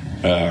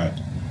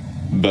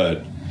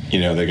 But,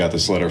 they got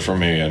this letter from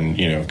me and,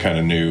 kind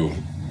of knew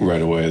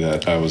right away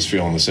that I was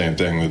feeling the same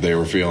thing that they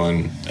were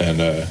feeling.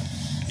 And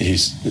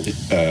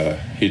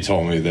he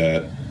told me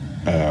that,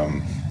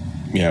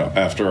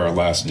 after our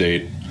last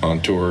date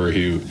on tour,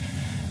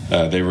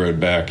 they wrote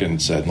back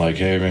and said, like,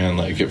 hey, man,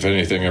 like, if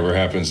anything ever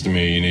happens to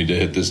me, you need to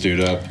hit this dude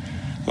up.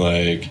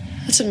 Like,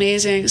 That's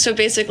amazing. So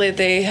basically,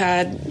 they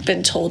had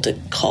been told to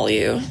call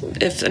you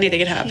if anything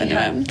had happened to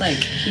him. Like,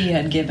 he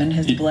had given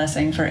his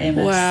blessing for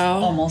Amos.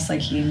 Wow. Almost like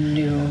he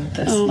knew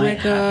this Oh my might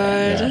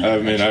happen. God.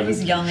 I mean, He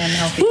was young and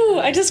healthy. Ooh,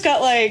 I just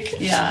got like,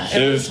 Yeah.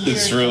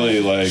 it's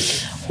really like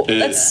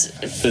that's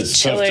it's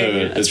chilling.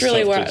 tough to It's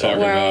really tough to talk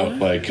wow. about,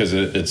 like, because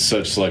it's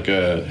such like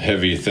a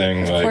heavy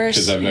thing, like, course,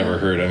 because I've never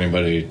heard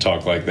anybody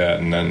talk like that,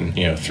 and then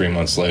 3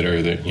 months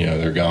later that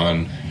they're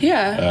gone.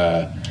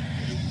 Yeah.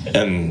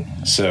 And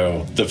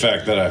so the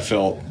fact that I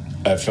felt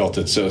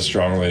it so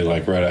strongly,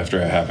 like right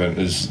after it happened,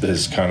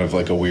 is kind of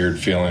like a weird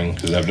feeling,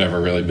 because I've never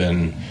really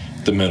been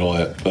the middle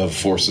of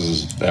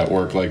forces at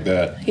work like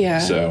that. Yeah.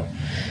 So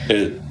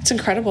It's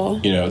incredible.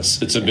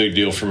 it's a big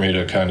deal for me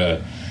to kind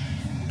of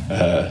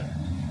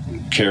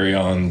carry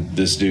on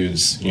this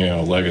dude's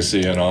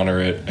legacy and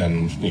honor it,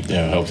 and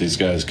help these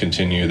guys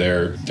continue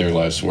their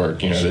life's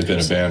work. They've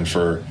been a band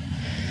for,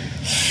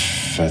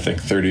 I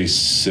think,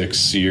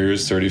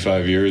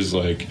 35 years,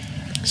 like,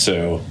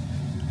 so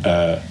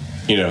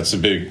it's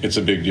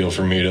a big deal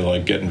for me to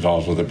like get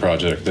involved with a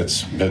project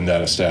that's been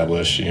that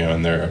established,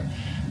 and they're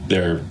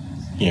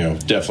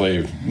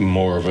definitely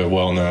more of a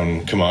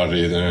well-known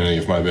commodity than any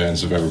of my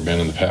bands have ever been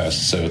in the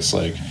past. So it's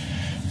like,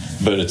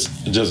 but it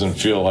doesn't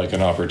feel like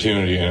an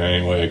opportunity in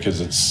any way,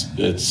 because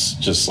it's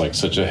just like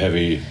such a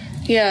heavy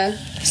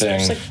thing.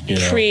 It's like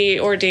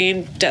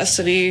preordained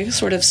destiny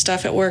sort of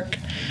stuff at work.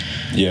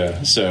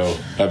 Yeah, so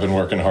I've been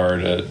working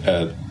hard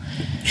at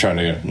trying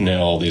to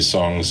nail all these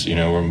songs.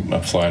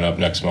 I'm flying up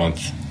next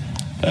month.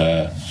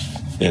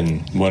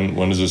 And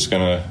when is this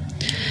gonna?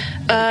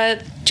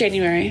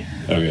 January.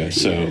 Okay,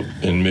 so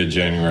in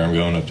mid-January, I'm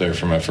going up there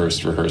for my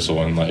first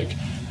rehearsal, and like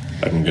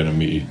I'm gonna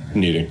be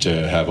needing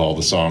to have all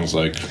the songs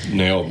like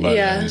nailed by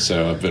then.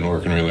 So I've been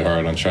working really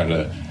hard on trying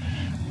to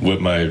whip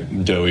my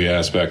doughy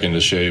ass back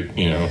into shape,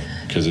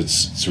 because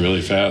it's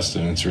really fast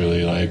and it's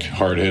really like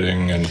hard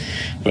hitting,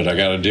 but I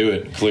got to do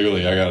it.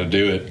 Clearly, I got to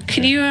do it.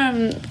 Can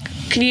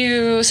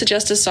you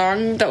suggest a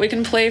song that we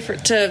can play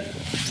to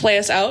play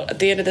us out at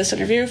the end of this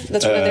interview?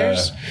 That's one of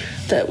theirs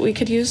that we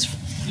could use.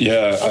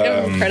 Yeah, I'll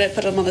give them credit,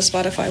 put them on the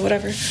Spotify,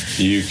 whatever.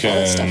 You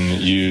can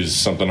use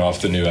something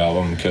off the new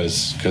album,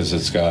 because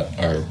it's got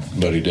our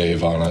buddy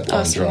Dave on it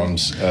on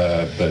drums.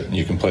 But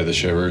you can play The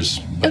Shivers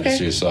by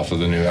Deceased off of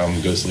the new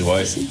album Ghostly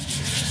White.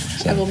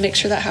 So. I will make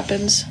sure that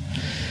happens.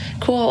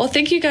 Cool. Well,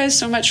 thank you guys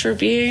so much for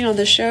being on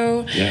the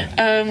show.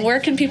 Yeah. Where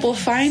can people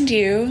find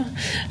you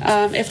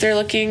if they're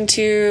looking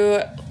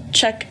to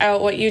check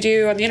out what you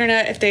do on the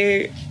internet, if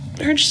they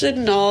are interested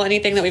in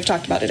anything that we've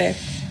talked about today?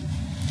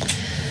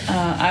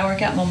 I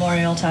work at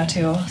Memorial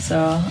Tattoo,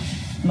 so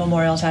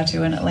Memorial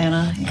Tattoo in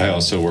Atlanta. I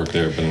also work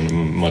there, but in a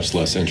much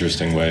less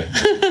interesting way.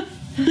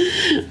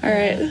 All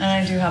right. And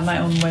I do have my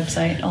own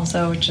website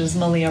also, which is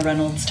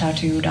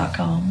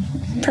MaliaReynoldsTattoo.com.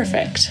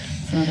 Perfect.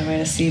 It's another way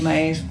to see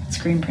my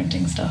screen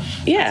printing stuff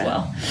as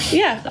well.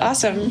 Yeah,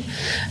 awesome.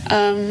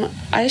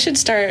 I should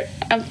start.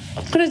 I'm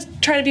going to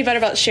try to be better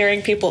about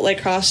sharing people,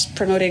 like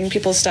cross-promoting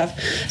people's stuff.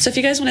 So if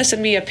you guys want to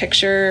send me a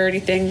picture or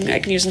anything I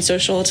can use in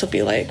social to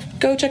be like,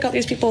 go check out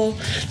these people,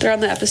 they're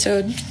on the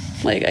episode,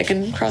 like I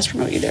can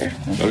cross-promote you there.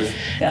 Okay.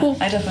 Yeah, Cool.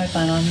 I definitely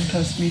plan on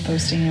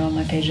reposting you on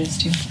my pages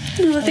too.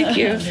 Oh, thank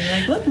you. Be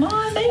like, look, Mom,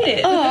 I made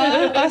it.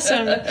 Oh,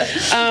 awesome.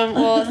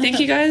 Well, thank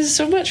you guys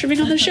so much for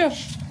being on the show.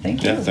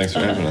 Thank you. Yeah, thanks for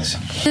having us.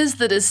 Is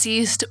The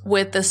Deceased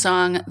with the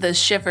song The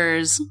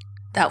Shivers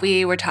that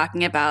we were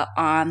talking about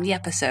on the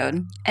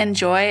episode.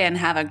 Enjoy and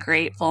have a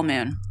great full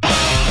moon.